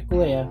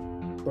Aquileia,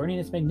 burning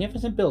its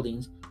magnificent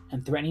buildings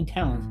and threatening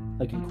towns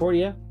like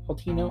Concordia,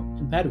 Altino,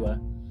 and Padua,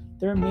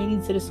 the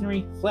remaining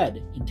citizenry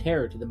fled in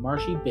terror to the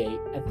marshy bay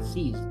at the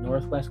sea's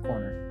northwest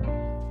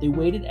corner. They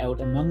waded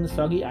out among the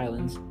soggy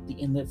islands, the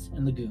inlets,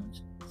 and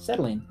lagoons,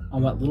 settling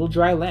on what little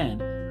dry land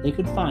they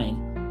could find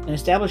and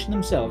establishing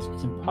themselves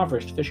as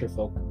impoverished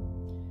fisherfolk.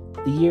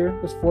 The year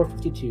was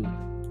 452,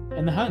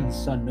 and the Huns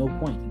saw no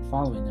point in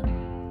following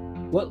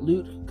them. What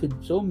loot could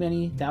so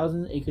many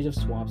thousand acres of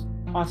swamps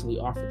possibly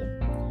offer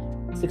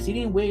them?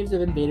 Succeeding waves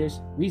of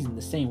invaders reasoned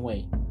the same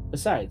way.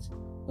 Besides,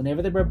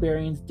 whenever the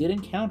barbarians did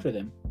encounter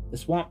them, the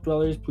swamp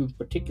dwellers proved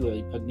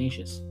particularly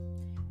pugnacious.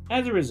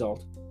 As a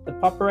result, the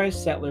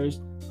pauperized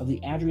settlers of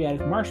the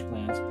Adriatic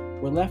marshlands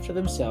were left to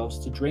themselves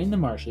to drain the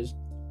marshes,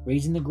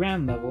 raising the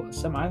ground level of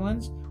some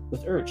islands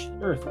with earth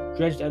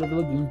dredged out of the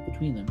lagoons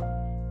between them.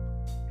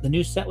 The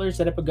new settlers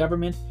set up a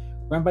government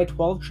run by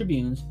 12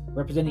 tribunes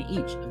representing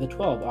each of the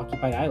 12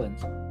 occupied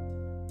islands.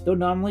 Though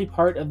nominally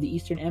part of the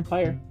Eastern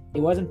Empire,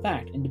 it was in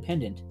fact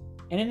independent,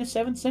 and in the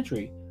 7th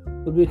century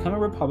would become a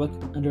republic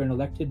under an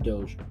elected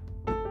doge.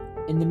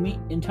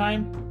 In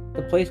time,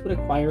 the place would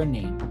acquire a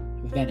name,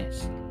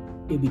 Venice.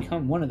 It would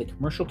become one of the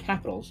commercial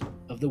capitals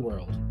of the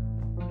world.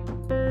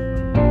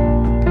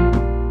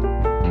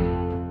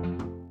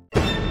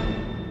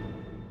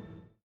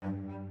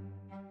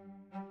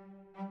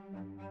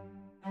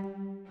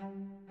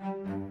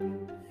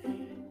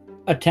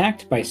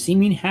 Attacked by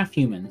seeming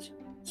half-humans,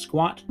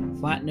 squat,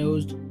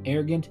 flat-nosed,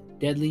 arrogant,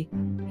 deadly,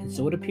 and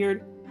so it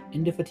appeared,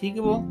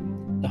 indefatigable,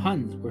 the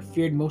Huns were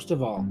feared most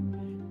of all,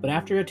 but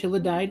after Attila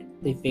died,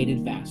 they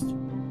faded fast.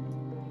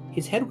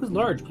 His head was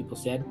large, people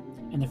said,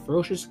 and the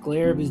ferocious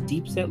glare of his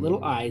deep-set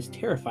little eyes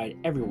terrified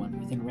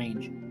everyone within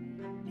range.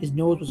 His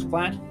nose was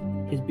flat,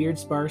 his beard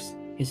sparse,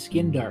 his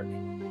skin dark,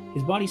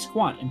 his body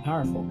squat and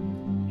powerful,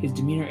 his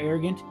demeanor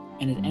arrogant,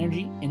 and his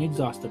energy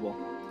inexhaustible.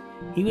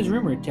 He was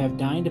rumored to have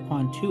dined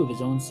upon 2 of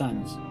his own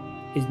sons.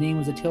 His name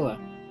was Attila,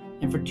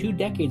 and for 2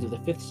 decades of the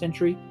 5th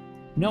century,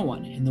 no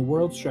one in the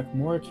world struck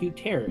more acute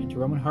terror into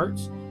Roman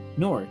hearts,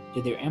 nor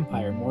did their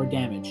empire more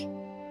damage.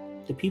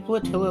 The people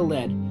Attila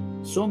led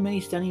to so many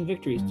stunning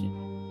victories,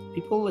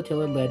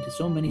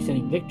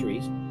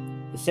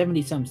 the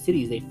 70-some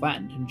cities they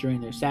flattened during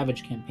their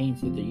savage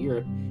campaigns through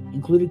Europe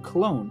included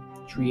Cologne,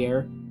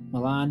 Trier,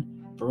 Milan,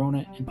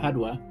 Verona, and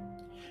Padua,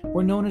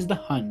 were known as the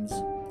Huns.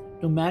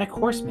 Nomadic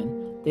horsemen,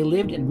 they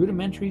lived in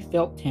rudimentary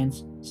felt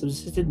tents,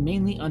 subsisted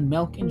mainly on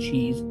milk and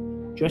cheese,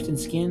 dressed in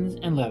skins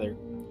and leather.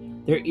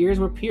 Their ears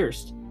were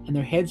pierced, and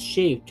their heads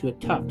shaved to a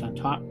tuft on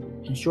top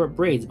and short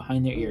braids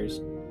behind their ears.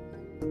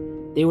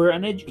 They were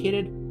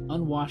uneducated,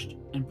 unwashed,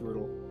 and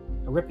brutal,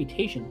 a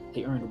reputation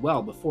they earned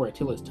well before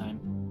Attila's time.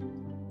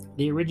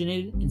 They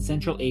originated in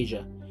Central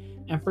Asia,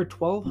 and for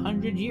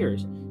 1,200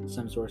 years,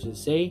 some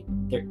sources say,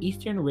 their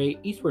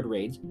eastward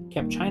raids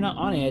kept China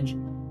on edge,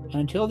 and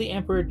until the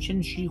Emperor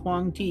Qin Shi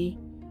Huangdi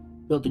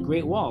built the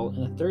Great Wall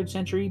in the 3rd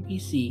century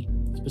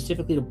BC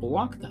specifically to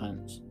block the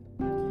Huns.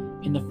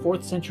 In the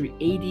 4th century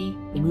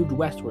AD, they moved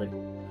westward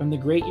from the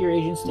Great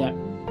Eurasian Steppe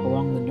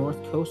along the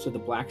north coast of the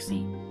Black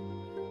Sea.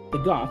 The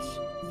Goths,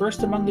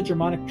 first among the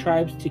Germanic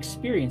tribes to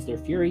experience their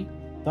fury,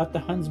 thought the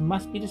Huns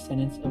must be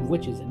descendants of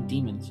witches and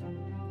demons,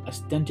 a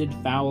stunted,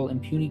 foul,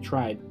 and puny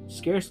tribe,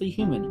 scarcely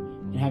human,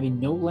 and having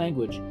no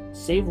language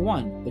save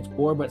one which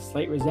bore but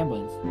slight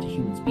resemblance to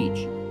human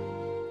speech.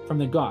 From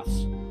the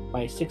Goths,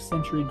 by a 6th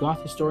century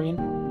Goth historian,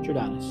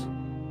 Jordanus.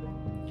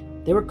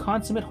 They were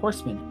consummate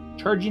horsemen,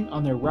 charging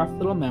on their rough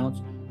little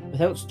mounts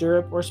without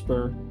stirrup or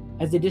spur,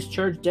 as they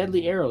discharged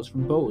deadly arrows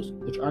from bows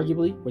which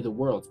arguably were the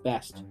world's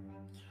best.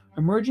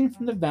 Emerging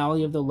from the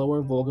valley of the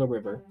lower Volga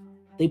River,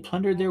 they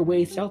plundered their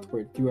way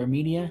southward through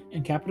Armenia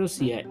and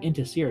Cappadocia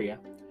into Syria.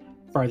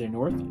 Farther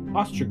north,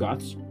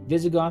 Ostrogoths,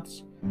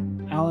 Visigoths,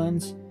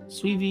 Alans,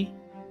 Suevi,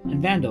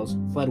 and Vandals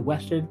fled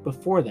westward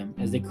before them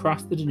as they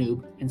crossed the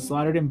Danube and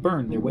slaughtered and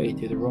burned their way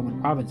through the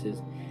Roman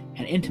provinces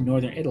and into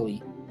northern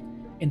Italy.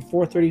 In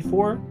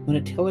 434, when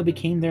Attila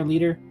became their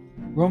leader,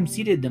 Rome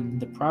ceded them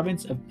the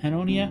province of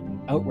Pannonia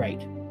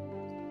outright.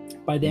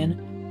 By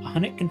then, a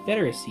Hunnic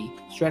confederacy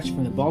stretched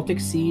from the Baltic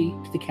Sea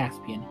to the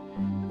Caspian,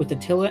 with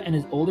Attila and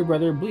his older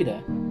brother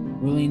Bleda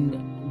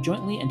ruling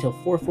jointly until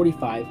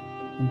 445,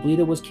 when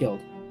Bleda was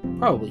killed,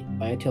 probably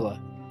by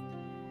Attila.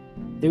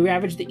 They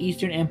ravaged the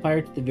Eastern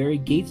Empire to the very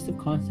gates of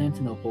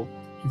Constantinople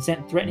and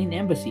sent threatening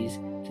embassies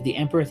to the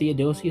Emperor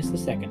Theodosius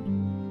II.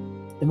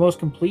 The most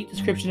complete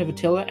description of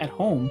Attila at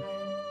home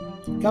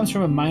comes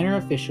from a minor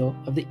official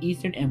of the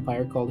Eastern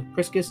Empire called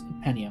Priscus of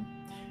Panium,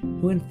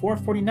 who in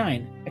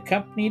 449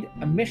 accompanied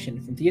a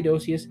mission from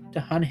Theodosius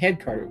to Hun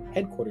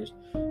headquarters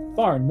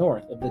far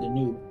north of the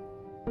Danube.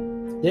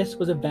 This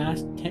was a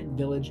vast tent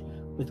village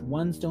with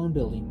one stone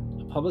building,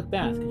 a public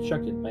bath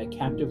constructed by a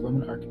captive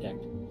Roman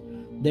architect.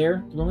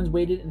 There, the Romans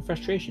waited in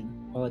frustration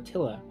while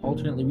Attila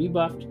alternately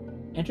rebuffed,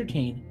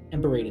 entertained,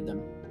 and berated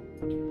them.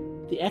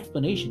 The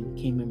explanation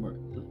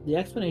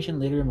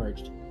later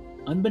emerged.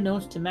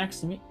 Unbeknownst to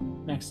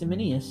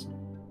Maximinus,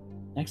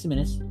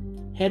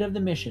 head of the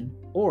mission,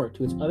 or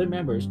to its other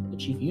members, the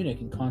chief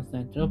eunuch in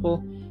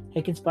Constantinople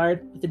had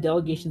conspired with the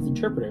delegation's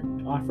interpreter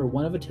to offer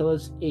one of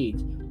Attila's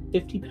aides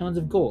 50 pounds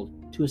of gold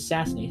to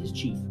assassinate his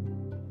chief.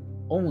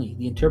 Only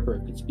the interpreter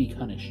could speak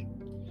Hunnish.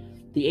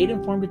 The aide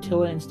informed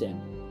Attila instead.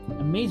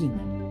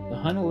 Amazingly, the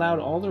Hun allowed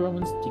all the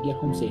Romans to get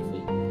home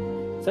safely.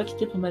 Such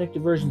diplomatic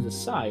diversions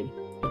aside,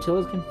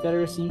 Attila's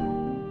confederacy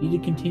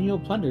needed continual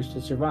plunders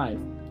to survive.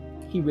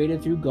 He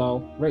raided through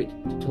Gaul right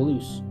to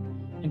Toulouse,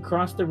 and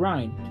crossed the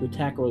Rhine to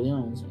attack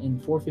Orleans in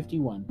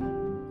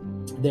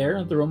 451.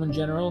 There, the Roman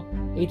general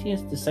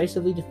Aetius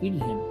decisively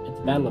defeated him at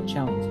the Battle of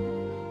Chalons,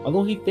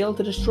 although he failed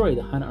to destroy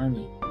the Hun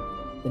army.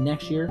 The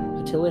next year,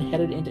 Attila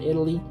headed into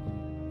Italy,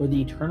 where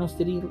the Eternal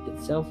City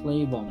itself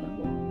lay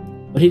vulnerable.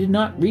 But he did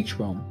not reach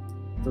Rome,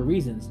 for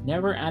reasons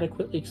never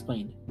adequately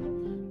explained.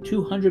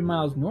 200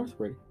 miles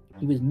northward,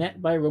 he was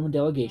met by a Roman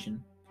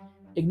delegation.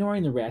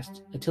 Ignoring the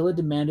rest, Attila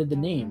demanded the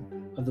name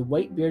of the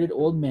white-bearded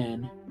old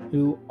man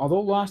who, although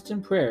lost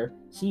in prayer,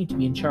 seemed to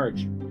be in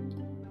charge.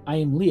 "I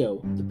am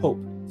Leo, the Pope,"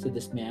 said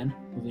this man,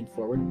 moving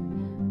forward.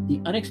 The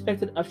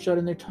unexpected upshot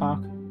in their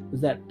talk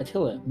was that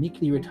Attila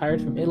meekly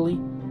retired from Italy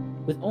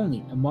with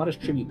only a modest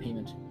tribute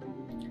payment.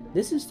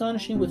 This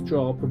astonishing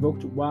withdrawal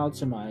provoked wild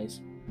surmise.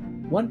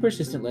 One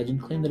persistent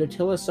legend claimed that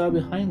Attila saw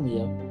behind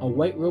Leo a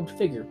white-robed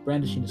figure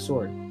brandishing a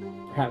sword,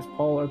 perhaps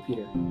Paul or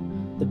Peter.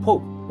 The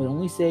Pope would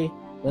only say,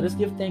 "Let us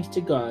give thanks to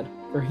God,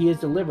 for he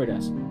has delivered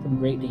us from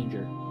great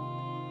danger."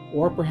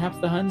 Or perhaps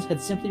the Huns had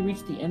simply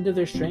reached the end of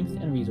their strength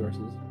and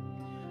resources.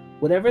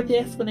 Whatever the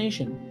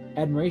explanation,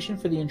 admiration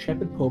for the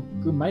intrepid Pope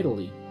grew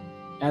mightily.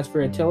 As for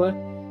Attila,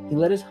 he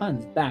led his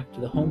Huns back to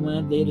the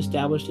homeland they had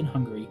established in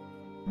Hungary,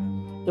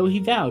 though he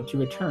vowed to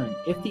return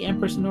if the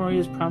Empress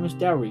Honoria's promised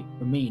dowry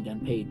remained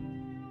unpaid.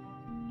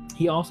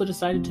 He also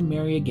decided to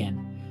marry again.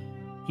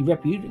 He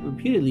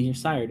reputedly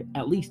sired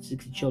at least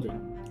 60 children,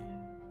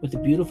 with a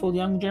beautiful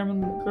young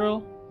German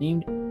girl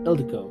named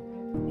Ildiko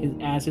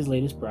as his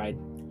latest bride.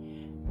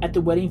 At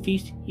the wedding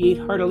feast, he ate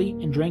heartily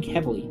and drank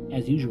heavily,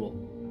 as usual,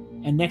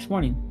 and next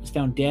morning was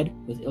found dead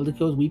with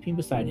Ildiko weeping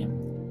beside him,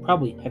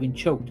 probably having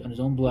choked on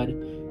his own blood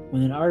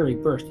when an artery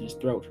burst in his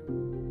throat.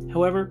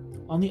 However,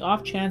 on the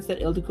off chance that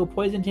Ildiko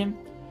poisoned him,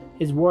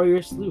 his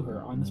warriors slew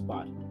her on the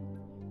spot.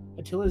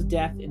 Attila's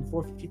death in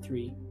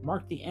 453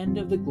 marked the end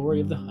of the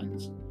glory of the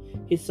Huns.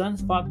 His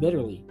sons fought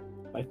bitterly.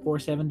 By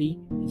 470,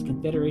 his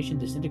confederation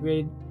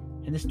disintegrated,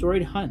 and the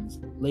storied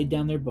Huns laid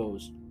down their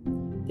bows.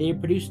 They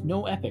had produced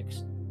no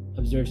epics,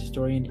 observes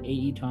historian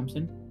A.E.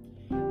 Thompson,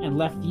 and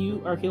left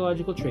few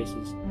archaeological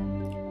traces.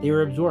 They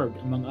were absorbed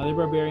among other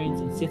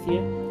barbarians in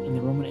Scythia, and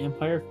the Roman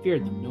Empire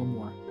feared them no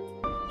more.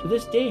 To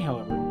this day,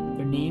 however,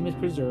 their name is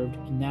preserved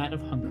in that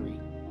of Hungary,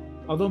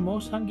 although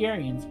most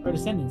Hungarians are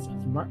descendants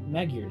of the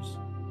Magyars,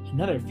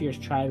 another fierce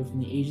tribe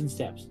from the Asian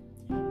steppes.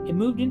 It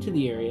moved into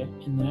the area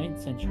in the 9th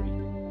century,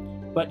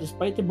 but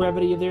despite the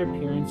brevity of their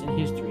appearance and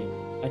history,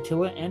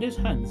 Attila and his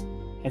Huns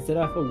had set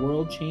off a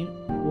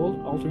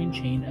world-altering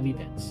chain of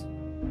events.